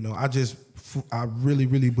really,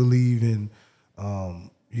 really believe in,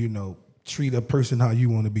 treat a person how you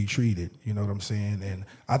want to be treated. You know what I'm saying? And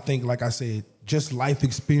I think, like I said, just life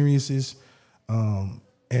experiences and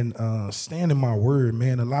stand in my word,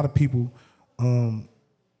 man. A lot of people don't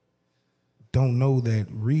know that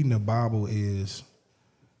reading the Bible is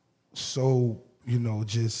so, you know,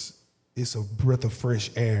 just, it's a breath of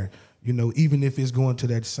fresh air, you know, even if it's going to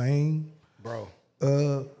that same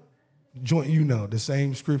joint, you know, the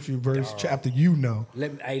same scripture verse chapter, you know.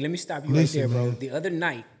 Let me stop you right there, bro. Man. The other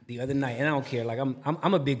night, and I don't care, like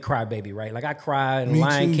I'm a big crybaby, right? Like I cried in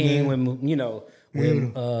Lion King when, you know,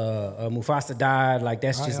 when Mufasa died. Like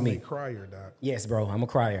that's just me. I'm a crier, Doc. Yes, bro, I'm a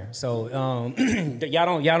crier. So y'all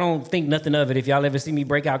don't think nothing of it. If y'all ever see me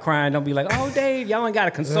break out crying, don't be like, oh, Dave, y'all ain't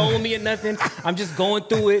gotta console me or nothing. I'm just going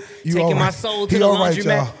through it, taking my soul to the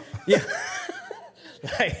laundromat. Yeah.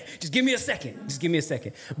 Like, just give me a second. Just give me a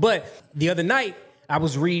second. But the other night, I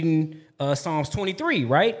was reading Psalms 23,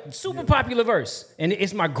 right? Super popular verse. And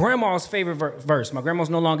it's my grandma's favorite verse. My grandma's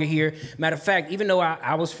no longer here. Matter of fact, even though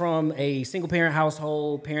I was from a single-parent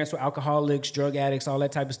household, parents were alcoholics, drug addicts, all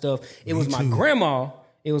that type of stuff, it was my grandma.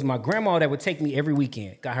 It was my grandma that would take me every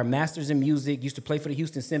weekend. Got her master's in music, used to play for the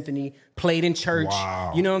Houston Symphony, played in church.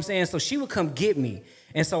 Wow. You know what I'm saying? So she would come get me.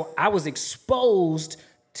 And so I was exposed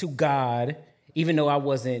to God, even though I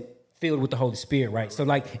wasn't filled with the Holy Spirit, right? So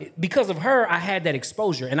like, because of her, I had that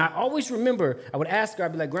exposure. And I always remember, I would ask her,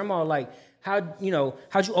 I'd be like, Grandma, like, how'd you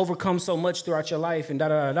overcome so much throughout your life? And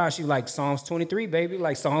da-da-da-da. She's like, Psalms 23, baby.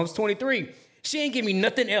 Like, Psalms 23. She ain't give me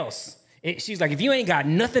nothing else. She's like, if you ain't got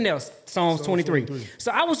nothing else, Psalms 23.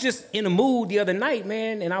 So I was just in a mood the other night,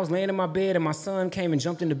 man, and I was laying in my bed, and my son came and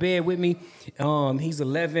jumped into bed with me. He's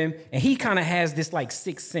 11, and he kind of has this, like,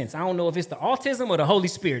 sixth sense. I don't know if it's the autism or the Holy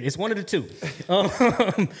Spirit. It's one of the two.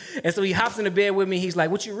 And so he hops into bed with me. He's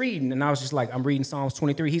like, what you reading? And I was just like, I'm reading Psalms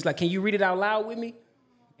 23. He's like, can you read it out loud with me?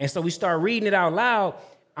 And so we start reading it out loud.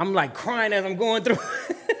 I'm, like, crying as I'm going through.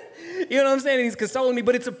 You know what I'm saying? And he's consoling me,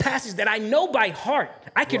 but it's a passage that I know by heart.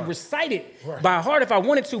 I could recite it by heart if I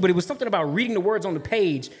wanted to, but it was something about reading the words on the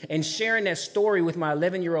page and sharing that story with my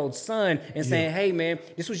 11-year-old son and saying, hey, man,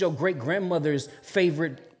 this was your great-grandmother's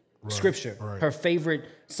favorite scripture, her favorite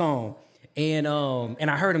song. And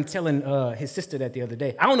I heard him telling his sister that the other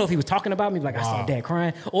day. I don't know if he was talking about me, like I saw Dad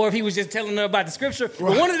crying, or if he was just telling her about the scripture.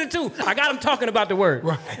 But one of the two, I got him talking about the word.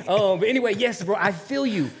 But anyway, yes, bro, I feel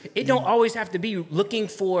you. It don't always have to be looking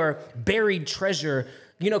for buried treasure.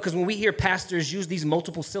 You know, because when we hear pastors use these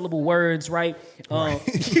multiple syllable words, right?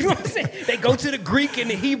 You know what I'm saying? They go to the Greek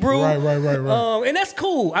and the Hebrew. Right. And that's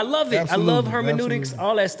cool. I love it. Absolutely. I love hermeneutics,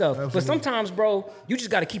 all that stuff. Absolutely. But sometimes, bro, you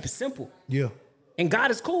just got to keep it simple. Yeah. And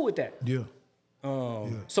God is cool with that. Yeah.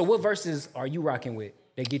 So what verses are you rocking with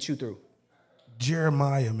that get you through?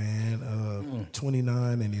 Jeremiah, man.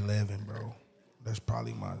 29 and 11, bro. That's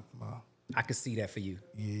probably my... I could see that for you.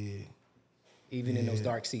 Yeah. Even in those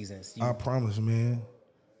dark seasons. I promise, man.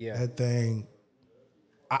 Yeah. That thing,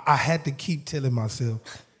 I had to keep telling myself,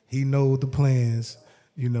 he knows the plans,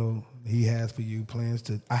 you know, he has for you, plans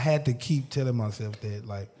to... I had to keep telling myself that,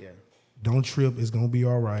 like, don't trip, it's going to be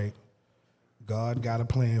all right. God got a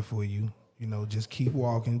plan for you. You know, just keep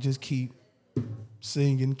walking, just keep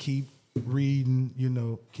singing, keep reading, you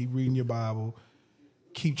know, keep reading your Bible,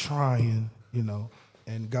 keep trying, you know,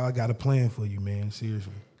 and God got a plan for you, man,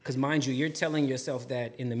 seriously. Because mind you, you're telling yourself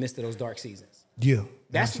that in the midst of those dark seasons. Yeah.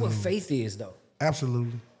 That's what faith is, though.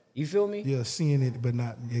 Absolutely. You feel me? Yeah, seeing it, but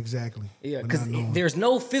not exactly. Yeah, because there's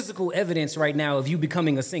no physical evidence right now of you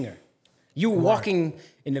becoming a singer. You were walking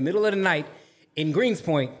in the middle of the night in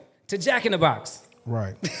Greenspoint to Jack in the Box.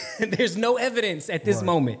 Right. There's no evidence at this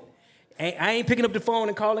moment. I ain't picking up the phone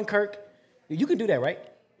and calling Kirk. You can do that, right?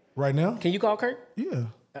 Right now? Can you call Kirk? Yeah.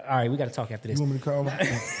 All right, we got to talk after this. You want me to call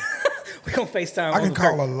him? We're going to FaceTime. I can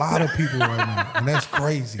call a lot of people right now, and that's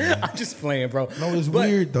crazy, man. I'm just playing, bro. No, it's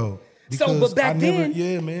weird, though. But back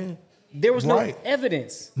then, man, there was no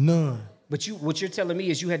evidence. None. But what you're telling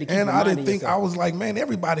me is you had to keep reminding yourself. And I didn't think, yourself. I was like, man,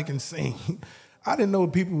 everybody can sing. I didn't know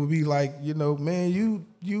people would be like, you know, man,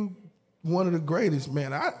 you one of the greatest,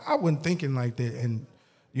 man. I wasn't thinking like that. And,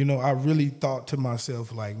 you know, I really thought to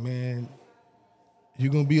myself, like, man,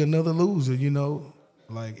 you're going to be another loser, you know.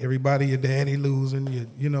 Like, everybody, your daddy losing,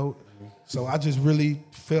 you know. So I just really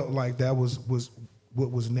felt like that was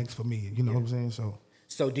what was next for me. You know what I'm saying?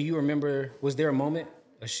 So do you remember, was there a moment,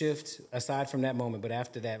 a shift, aside from that moment, but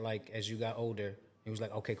after that, like, as you got older, it was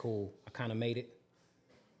like, okay, cool, I kind of made it?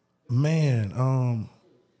 Man,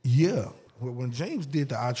 yeah. When James did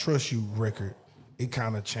the I Trust You record, it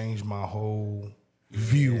kind of changed my whole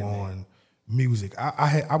view on music.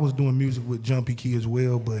 I was doing music with Jumpy Key as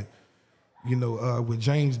well, but, you know, with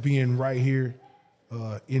James being right here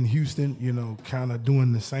in Houston, you know, kind of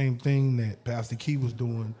doing the same thing that Pastor Key was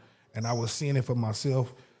doing, and I was seeing it for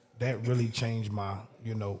myself, that really changed my,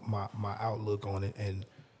 you know, my outlook on it, and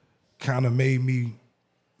kind of made me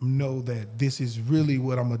know that this is really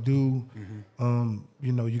what I'm gonna do.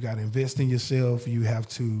 You know, you got to invest in yourself. You have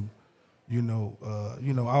to, you know,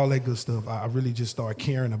 all that good stuff. I really just started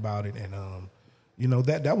caring about it, and you know,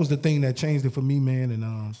 that was the thing that changed it for me, man.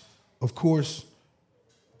 And of course,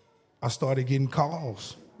 I started getting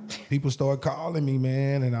calls. People started calling me,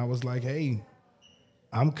 man, and I was like, hey,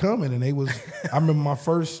 I'm coming. And I remember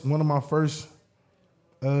one of my first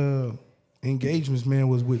engagements, man,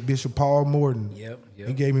 was with Bishop Paul Morton. Yep.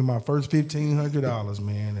 He gave me my first $1,500,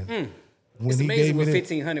 man. And when it's amazing what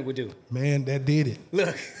 $1,500 would do. Man, that did it.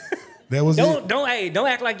 Look. That was it. Don't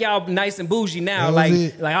act like y'all nice and bougie now. That was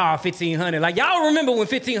it. Like, oh, $1,500. Like, y'all remember when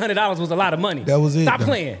 $1,500 was a lot of money. That was it. Stop though.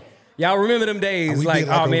 playing. Y'all remember them days. We Like, did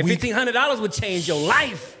like oh, a man, week. $1,500 would change your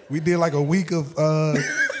life. We did like a week of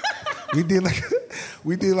we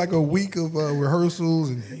did like a week of rehearsals,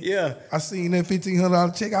 and Yeah. I seen that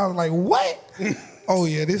 $1,500 check. I was like, what? Oh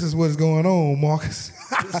yeah, this is what's going on, Marcus.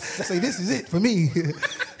 I say this is it for me.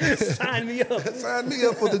 Sign me up. Sign me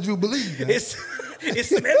up for the Jubilee. Man. It's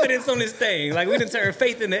some evidence on this thing. Like, we done turned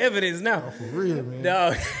faith into evidence now. For real, man.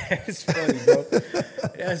 No, that's funny, bro.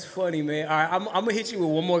 That's funny, man. All right, I'm going to hit you with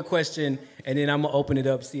one more question, and then I'm going to open it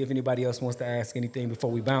up, see if anybody else wants to ask anything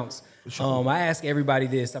before we bounce. Sure. I ask everybody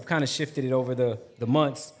this. I've kind of shifted it over the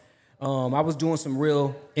months. I was doing some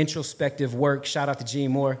real introspective work. Shout out to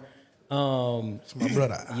Gene Moore. It's my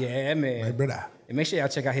brother. Yeah, man. My brother. And make sure y'all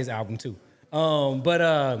check out his album, too.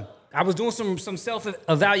 I was doing some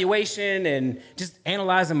self-evaluation and just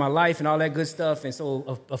analyzing my life and all that good stuff. And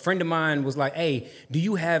so a friend of mine was like, hey, do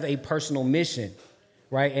you have a personal mission?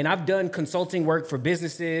 Right? And I've done consulting work for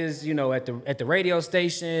businesses, you know, at the radio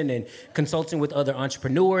station and consulting with other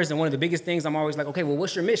entrepreneurs. And one of the biggest things I'm always like, okay, well,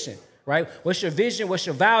 what's your mission? Right? What's your vision? What's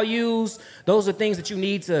your values? Those are things that you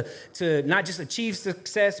need to not just achieve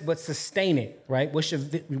success, but sustain it, right? What's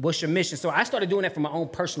your mission? So I started doing that for my own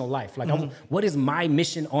personal life. Like, what is my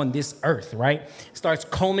mission on this earth, right? Starts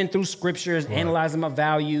combing through scriptures, analyzing my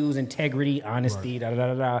values, integrity, honesty,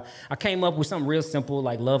 da-da-da-da. I came up with something real simple,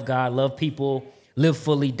 like love God, love people, live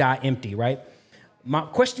fully, die empty, right? My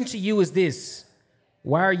question to you is this.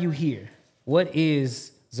 Why are you here? What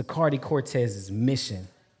is Zacardi Cortez's mission?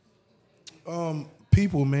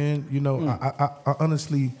 People, man, you know, I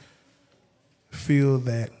honestly feel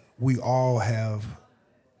that we all have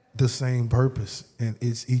the same purpose, and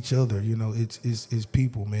it's each other. You know, it's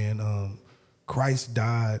people, man. Christ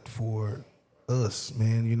died for us,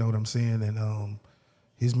 man. You know what I'm saying? And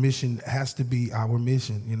his mission has to be our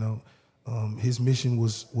mission. You know, his mission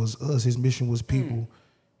was us. His mission was people.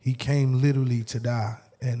 He came literally to die,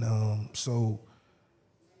 and so.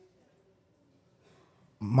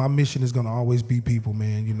 My mission is gonna always be people,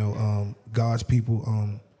 man. You know, God's people.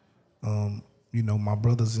 You know, my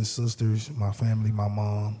brothers and sisters, my family, my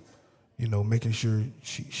mom. You know, making sure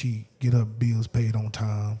she get her bills paid on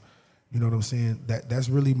time. You know what I'm saying? That's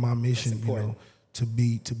really my mission. You know, to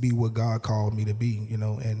be what God called me to be. You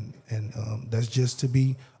know, and that's just to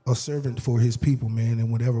be a servant for His people, man,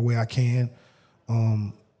 in whatever way I can.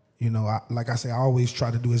 You know, like I say, I always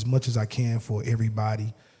try to do as much as I can for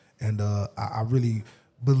everybody, and I really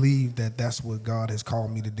believe that that's what God has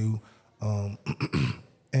called me to do. And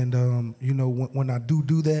you know, when I do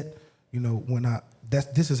that, you know,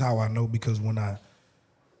 this is how I know, because when I'm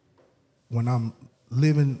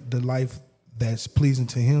living the life that's pleasing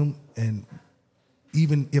to Him, and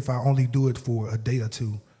even if I only do it for a day or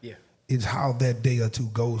two, it's how that day or two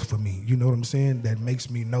goes for me. You know what I'm saying? That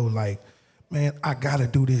makes me know, like, man, I gotta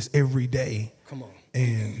do this every day. Come on.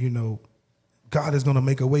 And you know, God is gonna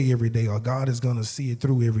make a way every day, or God is gonna see it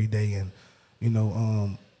through every day. And you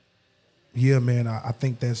know, yeah, man, I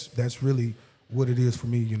think that's really what it is for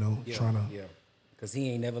me. You know, trying to. Yeah. Because He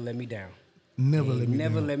ain't never let me down. Never let me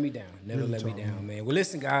down. Never let me down, man. Well,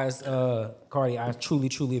 listen, guys, Cardi, I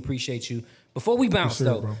truly appreciate you. Before we bounce,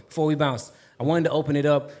 I wanted to open it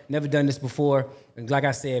up. Never done this before. And like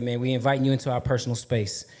I said, man, we inviting you into our personal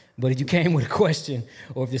space. But if you came with a question,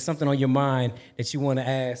 or if there's something on your mind that you want to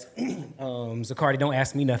ask, Zacardi, don't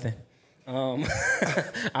ask me nothing.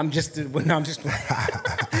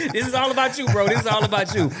 This is all about you, bro. This is all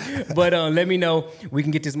about you. But let me know. We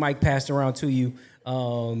can get this mic passed around to you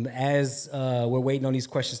as we're waiting on these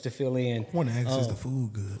questions to fill in. I want to ask, is the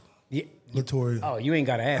food good? Yeah. Latoria. Oh, you ain't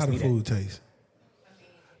got to ask me that. How the food taste?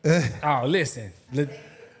 Oh, listen. The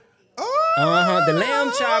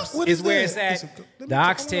lamb chops is where it's at. The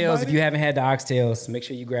oxtails, if you haven't had the oxtails, make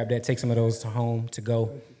sure you grab that. Take some of those to home to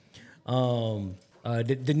go.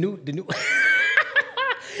 The new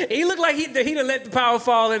he looked like he done let the power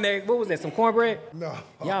fall in there. What was that? Some cornbread? No.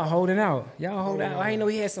 Y'all holding out. I didn't know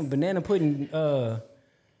he had some banana pudding.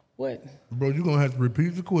 What? Bro, you gonna have to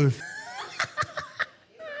repeat the question.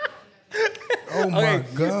 Oh my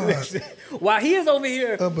God. While he is over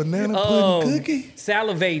here, a banana pudding cookie,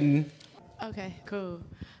 salivating. Okay, cool.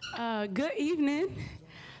 Good evening.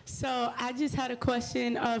 So I just had a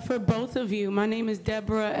question for both of you. My name is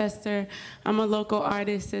Deborah Esther. I'm a local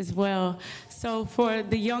artist as well. So for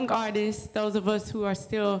the young artists, those of us who are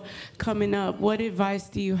still coming up, what advice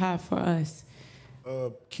do you have for us?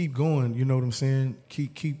 Keep going. You know what I'm saying?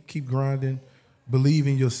 Keep grinding. Believe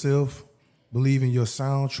in yourself. Believe in your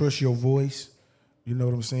sound. Trust your voice. You know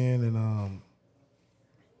what I'm saying? And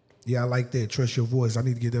Yeah, I like that. Trust your voice. I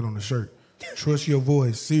need to get that on the shirt. Trust your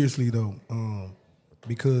voice. Seriously though,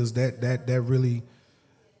 because that really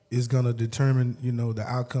is gonna determine, you know, the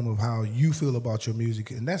outcome of how you feel about your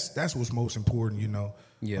music, and that's what's most important, you know.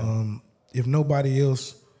 Yeah. If nobody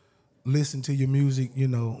else listen to your music, you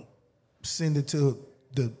know, send it to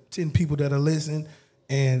the 10 people that are listening,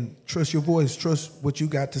 and trust your voice. Trust what you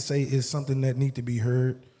got to say is something that need to be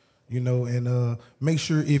heard, you know, and make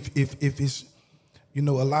sure if it's, you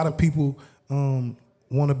know, a lot of people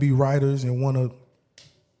want to be writers and want to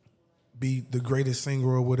be the greatest singer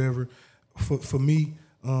or whatever. For me,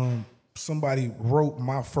 somebody wrote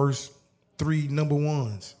my first 3 number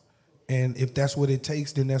ones. And if that's what it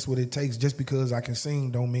takes, then that's what it takes. Just because I can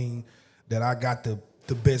sing don't mean that I got the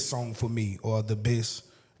best song for me or the best,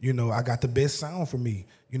 you know, I got the best sound for me.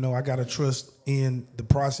 You know, I got to trust in the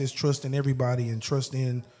process, trust in everybody, and trust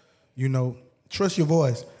in, you know, trust your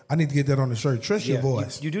voice. I need to get that on the shirt. Trust your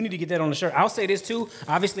voice. You do need to get that on the shirt. I'll say this too.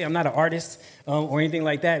 Obviously, I'm not an artist or anything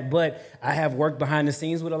like that, but I have worked behind the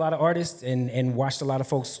scenes with a lot of artists and watched a lot of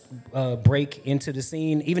folks break into the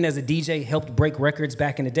scene. Even as a DJ, helped break records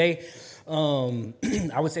back in the day.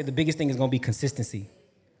 I would say the biggest thing is going to be consistency,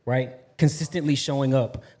 right? Consistently showing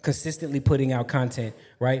up, consistently putting out content,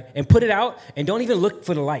 right? And put it out, and don't even look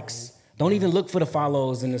for the likes. Don't even look for the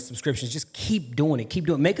follows and the subscriptions. Just keep doing it. Keep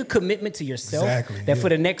doing it. Make a commitment to yourself that for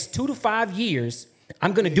the next 2 to 5 years,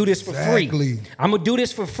 I'm going to do this for free. I'm going to do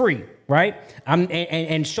this for free, right?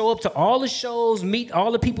 And show up to all the shows, meet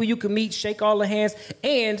all the people you can meet, shake all the hands.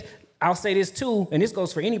 And I'll say this too, and this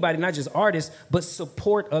goes for anybody, not just artists, but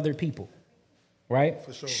support other people, right?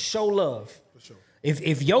 For sure. Show love. For sure.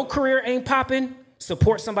 If your career ain't popping,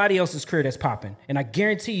 support somebody else's career that's popping. And I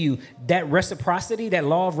guarantee you that reciprocity, that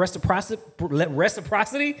law of reciprocity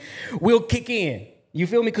will kick in. You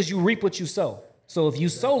feel me? Because you reap what you sow. So if you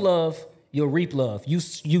sow love, you'll reap love. You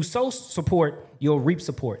sow support, you'll reap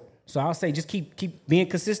support. So I'll say just keep being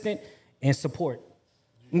consistent and support.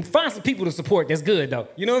 And find some people to support. That's good though.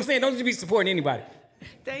 You know what I'm saying? Don't just be supporting anybody.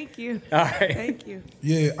 Thank you. All right. Thank you.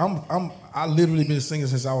 Yeah, I literally been singing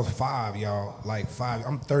since I was 5, y'all. Like 5.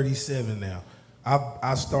 I'm 37 now.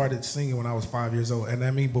 I started singing when I was 5 years old, and I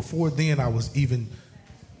mean before then I was even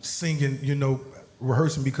singing, you know,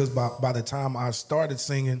 rehearsing, because by the time I started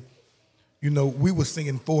singing, you know, we were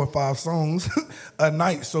singing 4 or 5 songs a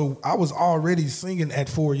night. So I was already singing at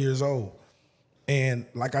 4 years old, and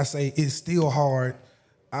like I say, it's still hard.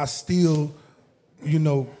 I still, you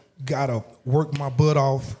know, gotta work my butt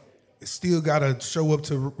off. Still gotta show up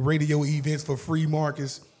to radio events for free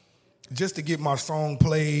markets just to get my song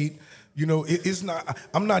played. You know, it's not,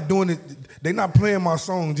 I'm not doing it. They're not playing my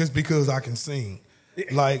song just because I can sing.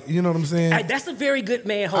 Like, you know what I'm saying? That's a very good,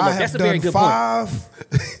 man. Hold up. That's a very good point. I have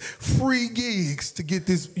done 5 free gigs to get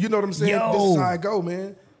this. You know what I'm saying? Yo. This is how I go,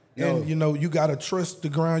 man. Yo. And, you know, you got to trust the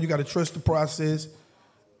ground. You got to trust the process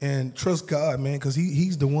and trust God, man, because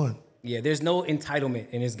he's the one. Yeah, there's no entitlement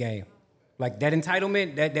in this game. Like that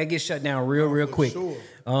entitlement, that gets shut down real quick. Sure.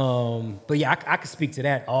 But yeah, I could speak to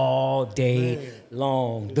that all day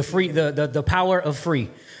long. The free, the power of free.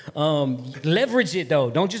 Leverage it though.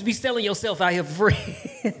 Don't just be selling yourself out here for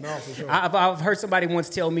free. No, for sure. I've heard somebody once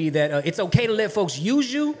tell me that it's okay to let folks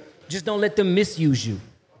use you, just don't let them misuse you.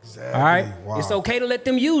 Exactly. All right? Wow. It's okay to let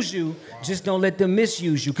them use you, just don't let them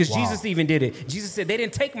misuse you. Because Jesus even did it. Jesus said, they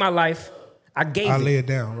didn't take my life, I gave it. I lay it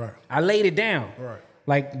down, right. I laid it down. Right.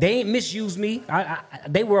 Like, they ain't misused me.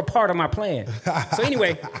 They were a part of my plan. So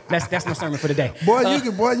anyway, that's my sermon for the day. Boy, I'm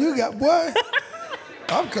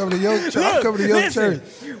coming to your church. I'm coming to your church.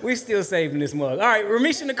 We still saving this mug. All right,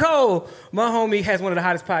 Ramisha Nicole, my homie, has one of the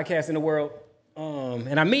hottest podcasts in the world.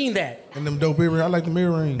 And I mean that. And them dope earrings. I like the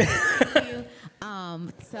earrings.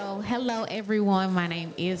 So hello everyone, my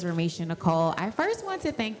name is Ramisha Nicole. I first want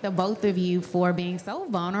to thank the both of you for being so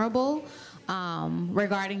vulnerable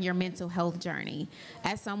regarding your mental health journey.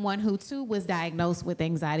 As someone who too was diagnosed with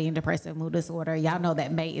anxiety and depressive mood disorder, y'all know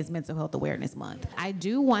that May is Mental Health Awareness Month. I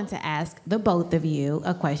do want to ask the both of you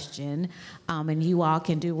a question, and you all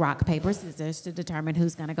can do rock, paper, scissors to determine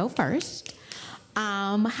who's gonna go first.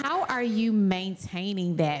 How are you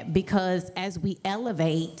maintaining that? Because as we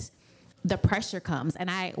elevate, the pressure comes.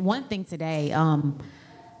 And one thing today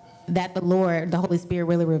that the Holy Spirit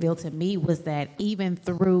really revealed to me was that even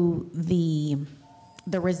through the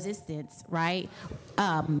resistance, right?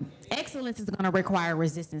 Excellence is going to require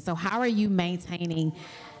resistance. So how are you maintaining,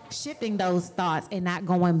 shifting those thoughts and not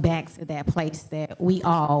going back to that place that we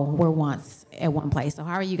all were once at one place? So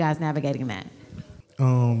how are you guys navigating that?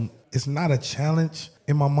 It's not a challenge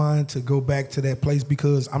in my mind to go back to that place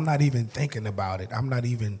because I'm not even thinking about it.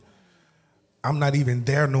 I'm not even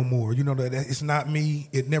there no more. You know, that it's not me.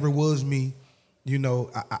 It never was me. You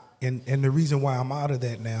know, and the reason why I'm out of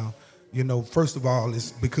that now, you know, first of all,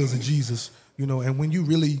 is because of Jesus. You know, and when you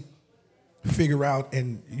really figure out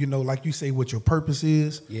and, you know, like you say, what your purpose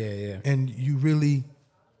is. Yeah. And you really,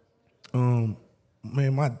 man,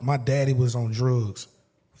 my daddy was on drugs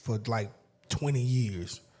for like 20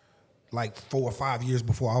 years, like 4 or 5 years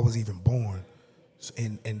before I was even born.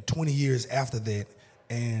 And 20 years after that.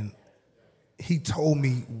 And he told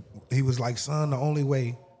me, he was like, son, the only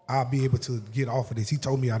way I'll be able to get off of this, he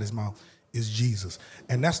told me out his mouth, is Jesus.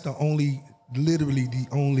 And that's literally the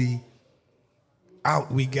only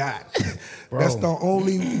out we got. That's the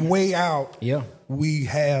only way out we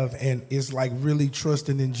have, and it's like really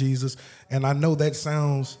trusting in Jesus. And I know that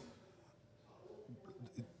sounds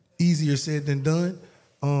easier said than done,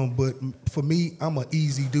 but for me, I'm an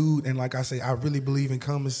easy dude, and like I say, I really believe in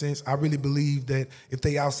common sense. I really believe that if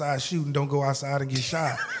they outside shooting, don't go outside and get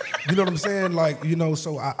shot. You know what I'm saying? Like, you know,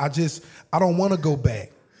 so I don't want to go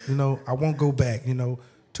back. You know, I won't go back, you know,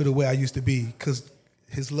 to the way I used to be, because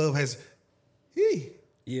his love has...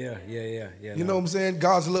 Yeah. You know what I'm saying?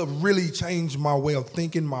 God's love really changed my way of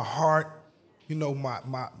thinking, my heart, you know, my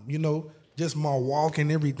you know, just my walk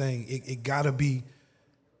and everything. It gotta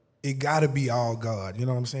be all God. You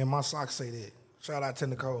know what I'm saying? My socks say that. Shout out to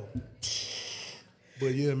Nicole.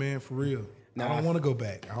 But yeah, man, for real. I don't want to go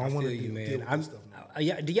back. I don't want to deal with this stuff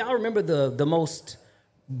now. Do y'all remember the most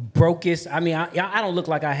brokest? I mean, I don't look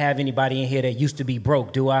like I have anybody in here that used to be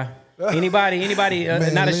broke, do I? Anybody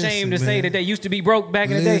man, not ashamed to say that they used to be broke back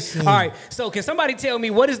in the day? All right, so can somebody tell me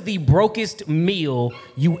what is the brokest meal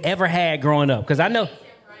you ever had growing up? Because I know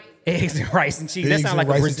eggs and rice and cheese. That sounds like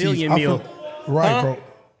a Brazilian meal. Right,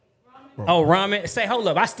 bro. Oh, ramen. Say, hold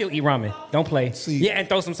up, I still eat ramen. Don't play. Yeah, and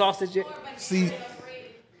throw some sausage in. See,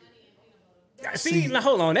 now,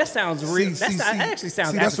 hold on. That sounds real. That actually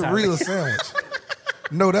sounds appetizing. That's a real sandwich.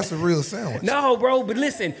 No, that's a real sandwich. No, bro, but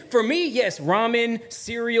listen, for me, yes, ramen,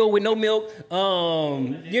 cereal with no milk, you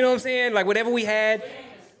know what I'm saying? Like whatever we had.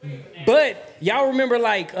 But y'all remember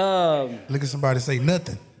like... look at somebody say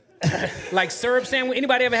nothing. Like syrup sandwich.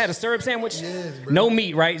 Anybody ever had a syrup sandwich? Yes, bro. No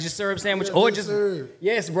meat, right? Just syrup sandwich or just... Syrup.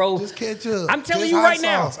 Yes, bro. Just ketchup. I'm telling just you right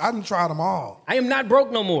sauce. now. I done tried them all. I am not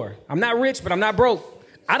broke no more. I'm not rich, but I'm not broke.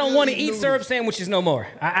 I don't want to eat syrup sandwiches no more.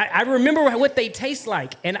 I remember what they taste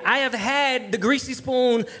like, and I have had the Greasy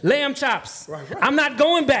Spoon lamb chops. Right. I'm not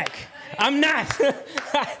going back. I'm not.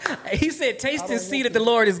 He said, taste and see that the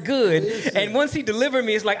Lord is good. And once he delivered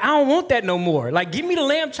me, it's like, I don't want that no more. Like, give me the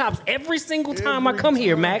lamb chops every single time I come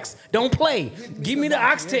here, Max. Don't play. Give me the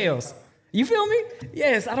oxtails. You feel me?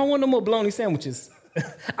 Yes, I don't want no more bologna sandwiches.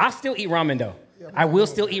 I'll still eat ramen, though. I will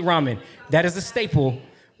still eat ramen. That is a staple.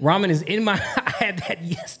 Ramen is in my... I had that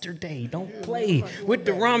yesterday. Don't play with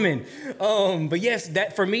the ramen. But yes,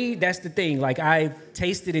 that for me, that's the thing. Like, I've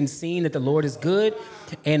tasted and seen that the Lord is good,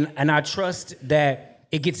 and I trust that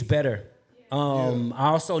it gets better. I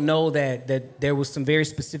also know that there was some very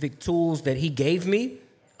specific tools that he gave me,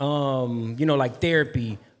 you know, like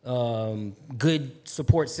therapy, good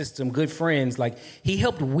support system, good friends. Like, he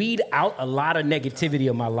helped weed out a lot of negativity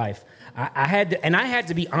in my life. I had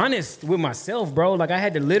to be honest with myself, bro. Like, I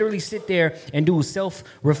had to literally sit there and do a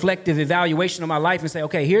self-reflective evaluation of my life and say,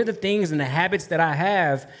 okay, here are the things and the habits that I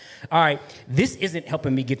have. All right, this isn't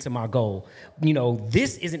helping me get to my goal. You know,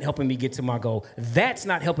 this isn't helping me get to my goal. That's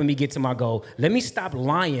not helping me get to my goal. Let me stop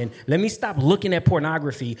lying. Let me stop looking at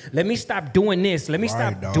pornography. Let me stop doing this. Let me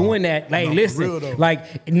stop doing that. Like, listen,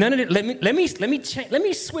 like none of it. Let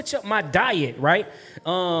me switch up my diet, right?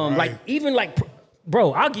 Like, even like.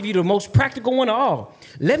 Bro, I'll give you the most practical one of all.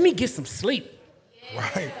 Let me get some sleep.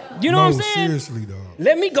 Right. You know what I'm saying? Seriously, dog.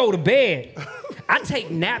 Let me go to bed. I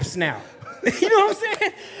take naps now. You know what I'm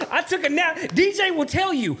saying? I took a nap. DJ will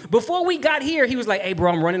tell you. Before we got here, he was like, hey,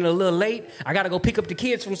 bro, I'm running a little late. I got to go pick up the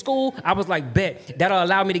kids from school. I was like, bet. That'll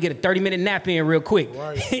allow me to get a 30-minute nap in real quick.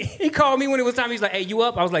 Right. He called me when it was time. He's like, hey, you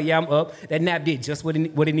up? I was like, yeah, I'm up. That nap did just what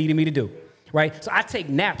it needed me to do. Right? So I take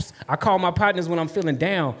naps. I call my partners when I'm feeling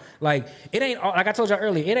down. Like, it ain't all, like I told y'all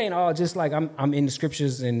earlier, it ain't all just like I'm in the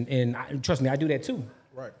scriptures and trust me, I do that too.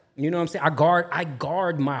 Right. You know what I'm saying? I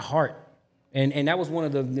guard my heart. And that was one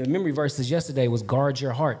of the memory verses yesterday was guard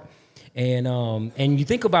your heart. And you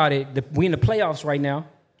think about it, we in the playoffs right now,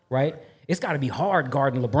 right? It's got to be hard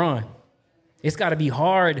guarding LeBron. It's got to be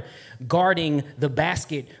hard guarding the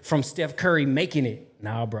basket from Steph Curry making it.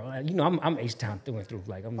 Nah, bro. You know, I'm H-Town through and through.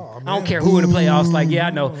 Like, I don't care who in the playoffs. Like, yeah, I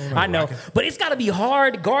know. But it's got to be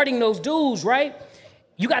hard guarding those dudes, right?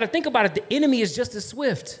 You got to think about it. The enemy is just as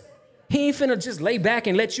swift. He ain't finna just lay back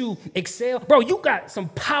and let you excel. Bro, you got some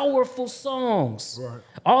powerful songs. Right.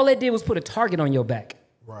 All that did was put a target on your back.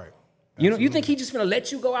 Right. You know, you think he just finna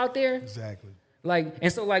let you go out there? Exactly. Like,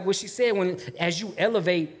 and so like what she said, as you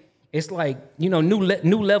elevate, it's like, you know, new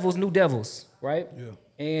levels, new devils, right? Yeah.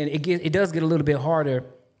 And it does get a little bit harder.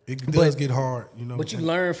 It does get hard, you know. But you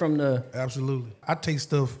learn from the... Absolutely. I take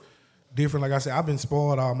stuff different. Like I said, I've been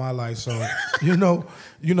spoiled all my life. So, you know,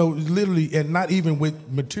 literally, and not even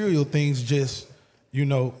with material things, just, you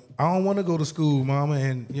know, I don't want to go to school, mama,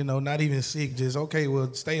 and, you know, not even sick, just, okay,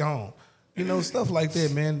 well, stay home. You know, stuff like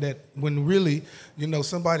that, man, that when really, you know,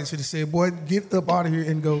 somebody should have said, boy, get up out of here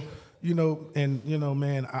and go, you know, and, you know,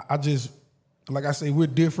 man, I just, like I say, we're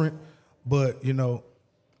different, but, you know,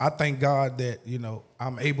 I thank God that, you know,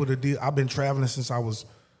 I'm able to deal. I've been traveling since I was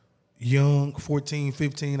young, 14,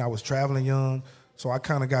 15. I was traveling young, so I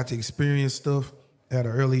kind of got to experience stuff at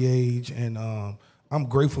an early age, and I'm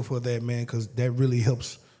grateful for that, man, because that really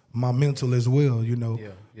helps my mental as well, you know.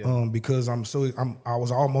 Yeah. Because I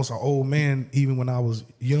was almost an old man even when I was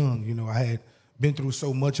young. You know, I had been through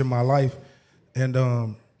so much in my life, and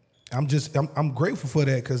I'm grateful for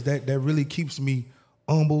that, because that really keeps me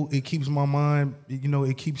humble. It keeps my mind, you know,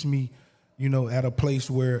 it keeps me, you know, at a place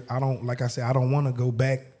where I don't, like I said, I don't want to go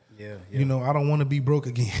back. Yeah. You know, I don't want to be broke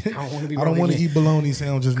again. I don't want to be broke. I don't want to eat bologna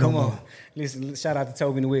sandwiches no more. Come on. Listen, shout out to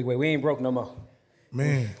Toby and the Wigway. We ain't broke no more.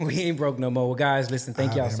 Man. We ain't broke no more. Well, guys, listen,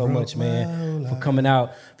 thank y'all so much, man, for coming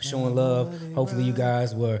out, for showing love. Hopefully you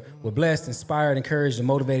guys were blessed, inspired, encouraged, and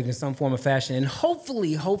motivated in some form or fashion. And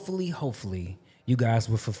hopefully, you guys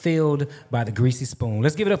were fulfilled by the Greasy Spoon.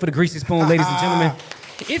 Let's give it up for the Greasy Spoon, ladies and gentlemen.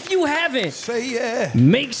 If you haven't, say yeah.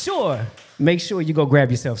 Make sure you go grab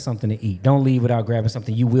yourself something to eat. Don't leave without grabbing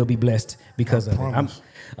something. You will be blessed because of it.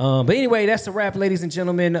 But anyway, that's a wrap, ladies and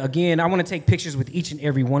gentlemen. Again, I want to take pictures with each and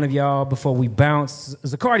every one of y'all before we bounce.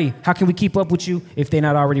 Zacardi, how can we keep up with you if they're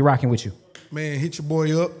not already rocking with you? Man, hit your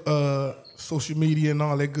boy up, social media and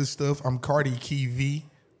all that good stuff. I'm Cardi Key V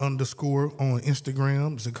 _ on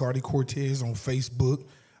Instagram, Zacardi Cortez on Facebook.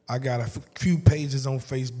 I got a few pages on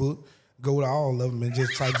Facebook. Go to all of them and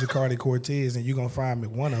just type Zacardi Cortez, and you're going to find me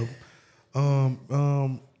one of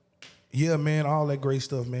them. Yeah, man, all that great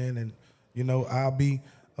stuff, man. And, you know, I'll be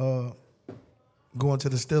going to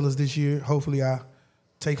the Steelers this year. Hopefully I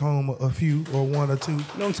take home a few or one or two. You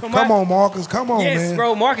know what I'm come on, Marcus. Come on, man. Yes,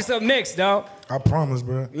 bro. Marcus up next, dog. I promise,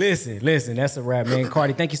 bro. Listen. That's a wrap, man.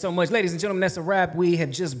 Cardi, thank you so much. Ladies and gentlemen, that's a wrap. We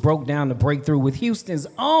have just broke down the breakthrough with Houston's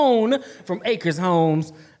own from Acres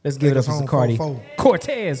Homes. Let's give it up for Zacardi.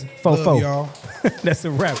 Cortez, 4-4. Y'all. That's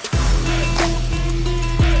a wrap.